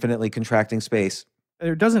this infinitely contracting space?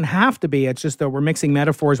 There doesn't have to be. It's just that we're mixing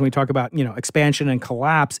metaphors when we talk about, expansion and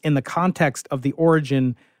collapse in the context of the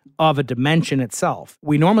origin of a dimension itself.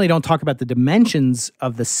 We normally don't talk about the dimensions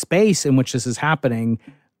of the space in which this is happening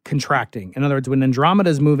contracting. In other words, when Andromeda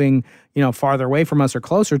is moving, farther away from us or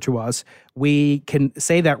closer to us, we can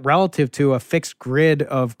say that relative to a fixed grid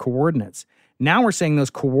of coordinates. Now we're saying those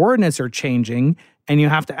coordinates are changing, and you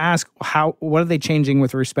have to ask, what are they changing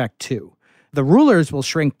with respect to? The rulers will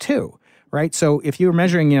shrink too, right? So if you're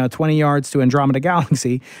measuring, 20 yards to Andromeda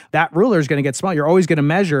Galaxy, that ruler is going to get smaller. You're always going to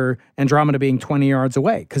measure Andromeda being 20 yards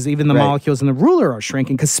away, because even the molecules in the ruler are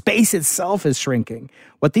shrinking, because space itself is shrinking.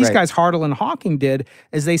 What these guys, Hartle and Hawking, did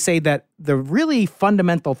is they say that the really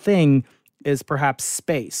fundamental thing is perhaps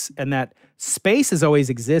space, and that space has always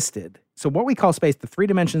existed. So what we call space, the three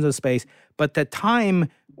dimensions of space, but that time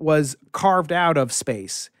was carved out of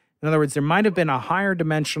space. In other words, there might have been a higher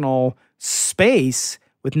dimensional space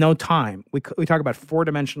with no time. We talk about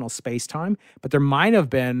four-dimensional space-time, but there might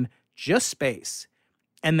have been just space.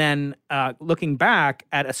 And then looking back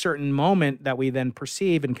at a certain moment that we then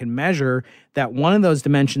perceive and can measure, that one of those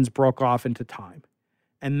dimensions broke off into time.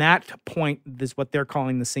 And that point is what they're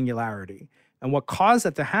calling the singularity. And what caused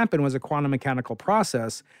that to happen was a quantum mechanical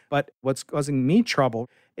process. But what's causing me trouble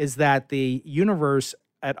is that the universe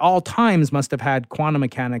at all times must have had quantum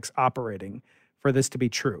mechanics operating for this to be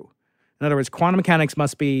true. In other words, quantum mechanics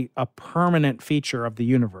must be a permanent feature of the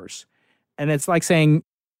universe. And it's like saying,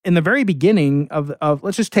 in the very beginning of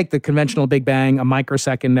let's just take the conventional Big Bang, a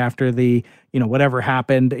microsecond after the, whatever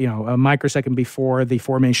happened, a microsecond before the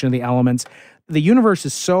formation of the elements, the universe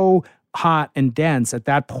is so hot and dense at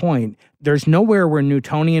that point, there's nowhere where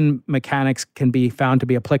Newtonian mechanics can be found to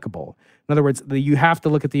be applicable. In other words, you have to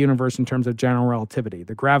look at the universe in terms of general relativity.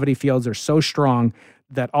 The gravity fields are so strong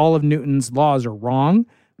that all of Newton's laws are wrong,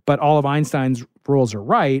 but all of Einstein's rules are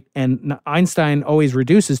right. And Einstein always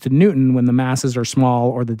reduces to Newton when the masses are small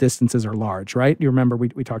or the distances are large, right? You remember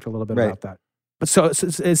we talked a little bit about that. But so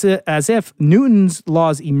it's as if Newton's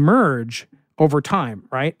laws emerge over time,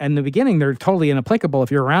 right? And in the beginning, they're totally inapplicable.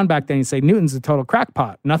 If you're around back then, you say Newton's a total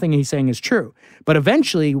crackpot. Nothing he's saying is true. But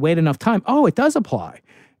eventually, wait enough time, it does apply.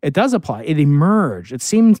 It does apply. It emerged. It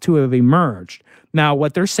seems to have emerged. Now,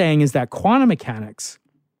 what they're saying is that quantum mechanics,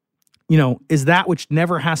 is that which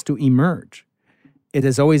never has to emerge. It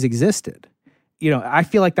has always existed. I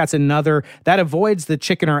feel like that's that avoids the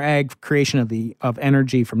chicken or egg creation of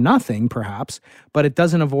energy from nothing, perhaps, but it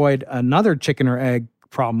doesn't avoid another chicken or egg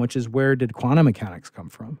problem, which is where did quantum mechanics come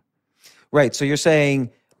from? Right. So you're saying,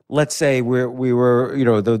 let's say we were,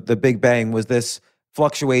 the Big Bang was this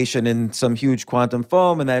fluctuation in some huge quantum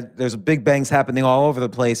foam, and that there's big bangs happening all over the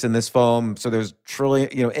place in this foam. So there's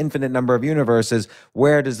infinite number of universes.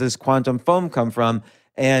 Where does this quantum foam come from?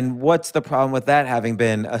 And what's the problem with that having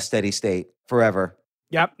been a steady state forever?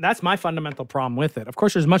 Yep, that's my fundamental problem with it. Of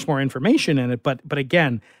course, there's much more information in it, but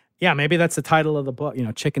again, yeah, maybe that's the title of the book,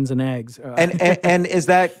 chickens and eggs. And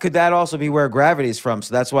could that also be where gravity is from?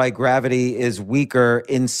 So that's why gravity is weaker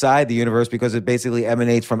inside the universe, because it basically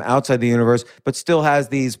emanates from outside the universe, but still has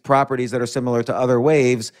these properties that are similar to other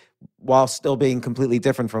waves while still being completely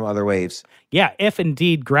different from other waves. Yeah, if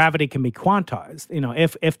indeed gravity can be quantized,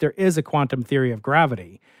 if there is a quantum theory of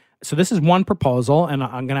gravity. So this is one proposal, and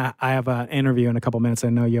I have an interview in a couple minutes.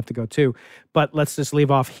 I know you have to go too, but let's just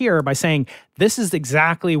leave off here by saying this is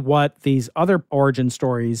exactly what these other origin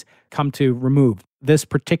stories come to remove, this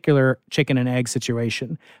particular chicken and egg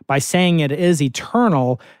situation, by saying it is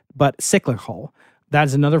eternal but cyclical. That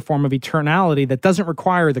is another form of eternality that doesn't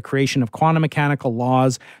require the creation of quantum mechanical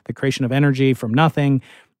laws, the creation of energy from nothing,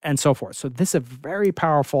 and so forth. So this is a very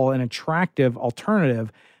powerful and attractive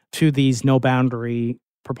alternative to these no boundary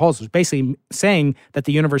proposals, basically saying that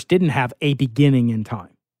the universe didn't have a beginning in time.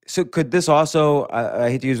 So could this also,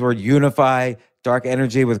 I hate to use the word, unify dark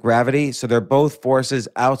energy with gravity? So they're both forces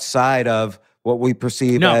outside of what we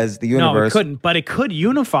perceive as the universe. No, it couldn't, but it could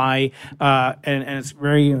unify, and it's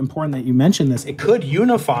very important that you mention this, it could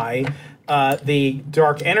unify the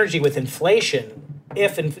dark energy with inflation.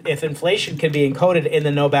 If inflation can be encoded in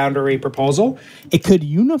the no boundary proposal, it could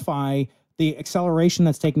unify the acceleration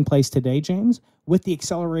that's taking place today, James, with the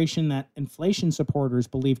acceleration that inflation supporters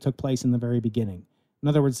believe took place in the very beginning. In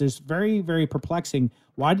other words, there's very, very perplexing.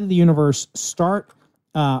 Why did the universe start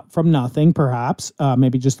from nothing, perhaps,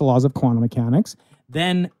 maybe just the laws of quantum mechanics,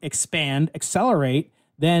 then expand, accelerate,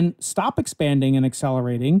 then stop expanding and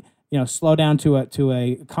accelerating, slow down to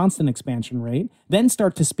a constant expansion rate, then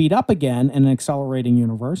start to speed up again in an accelerating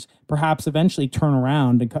universe, perhaps eventually turn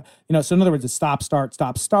around. And, so in other words, it's stop, start,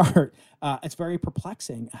 stop, start. It's very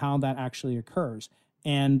perplexing how that actually occurs.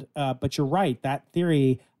 And but you're right, that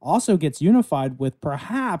theory also gets unified with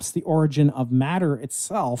perhaps the origin of matter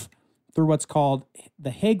itself through what's called the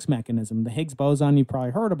Higgs mechanism. The Higgs boson you've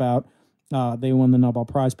probably heard about. They won the Nobel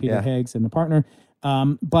Prize, Peter Higgs and a partner.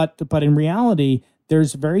 But in reality,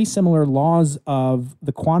 there's very similar laws of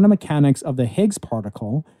the quantum mechanics of the Higgs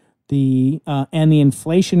particle, and the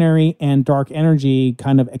inflationary and dark energy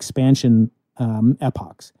kind of expansion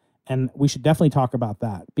epochs. And we should definitely talk about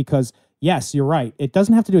that because, yes, you're right. It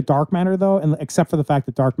doesn't have to do with dark matter, though, except for the fact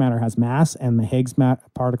that dark matter has mass and the Higgs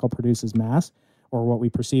particle produces mass, or what we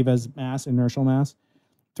perceive as mass, inertial mass,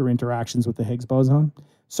 through interactions with the Higgs boson.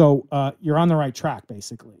 So you're on the right track,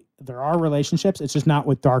 basically. There are relationships. It's just not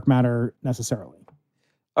with dark matter necessarily.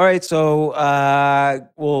 All right, so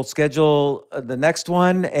we'll schedule the next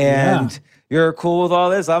one, and you're cool with all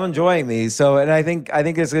this. I'm enjoying these, and I think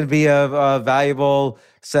it's going to be a valuable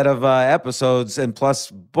set of episodes and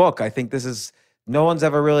plus book. I think no one's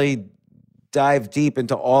ever really dived deep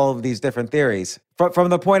into all of these different theories from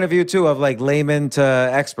the point of view too of like layman to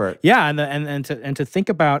expert. Yeah, and to think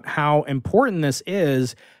about how important this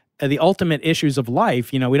is. The ultimate issues of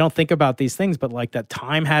life, we don't think about these things, but like that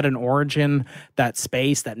time had an origin, that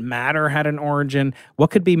space, that matter had an origin.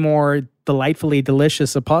 What could be more delightfully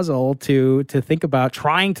delicious a puzzle to think about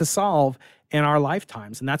trying to solve in our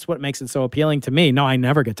lifetimes? And that's what makes it so appealing to me. No, I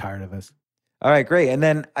never get tired of this. All right, great. And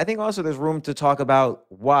then I think also there's room to talk about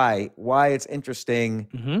why it's interesting.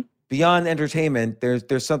 Mm-hmm. Beyond entertainment,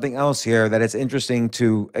 there's something else here that it's interesting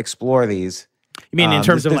to explore these. You mean in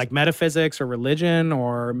terms of like metaphysics or religion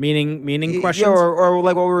or meaning questions? Yeah, or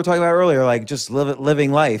like what we were talking about earlier, like just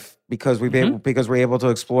living life because because we're able to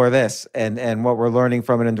explore this and what we're learning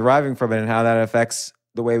from it and deriving from it and how that affects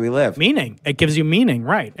the way we live. Meaning. It gives you meaning,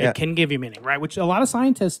 right? Yeah. It can give you meaning, right? Which a lot of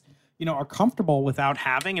scientists, are comfortable without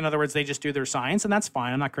having. In other words, they just do their science, and that's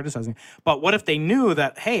fine. I'm not criticizing. But what if they knew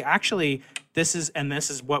that, hey, actually, this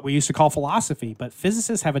is what we used to call philosophy, but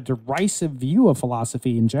physicists have a derisive view of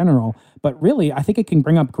philosophy in general. But really, I think it can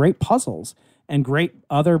bring up great puzzles and great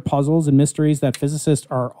other puzzles and mysteries that physicists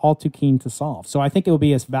are all too keen to solve. So I think it will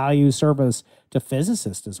be a value service to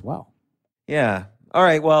physicists as well. Yeah. All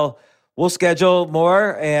right. Well, we'll schedule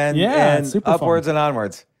more and upwards fun. And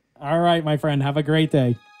onwards. All right, my friend. Have a great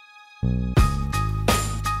day.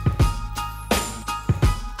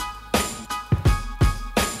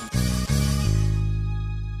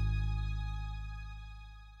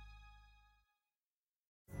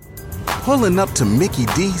 Pulling up to Mickey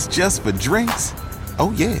D's just for drinks?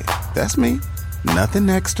 Oh yeah, that's me. Nothing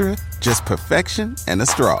extra, just perfection and a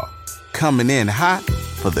straw. Coming in hot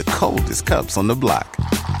for the coldest cups on the block.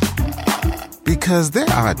 Because there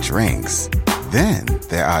are drinks. Then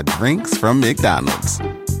there are drinks from McDonald's.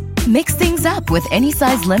 Mix things up with any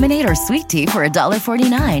size lemonade or sweet tea for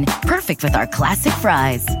 $1.49. Perfect with our classic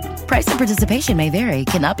fries. Price and participation may vary.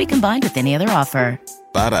 Cannot be combined with any other offer.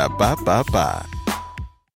 Ba-da-ba-ba-ba.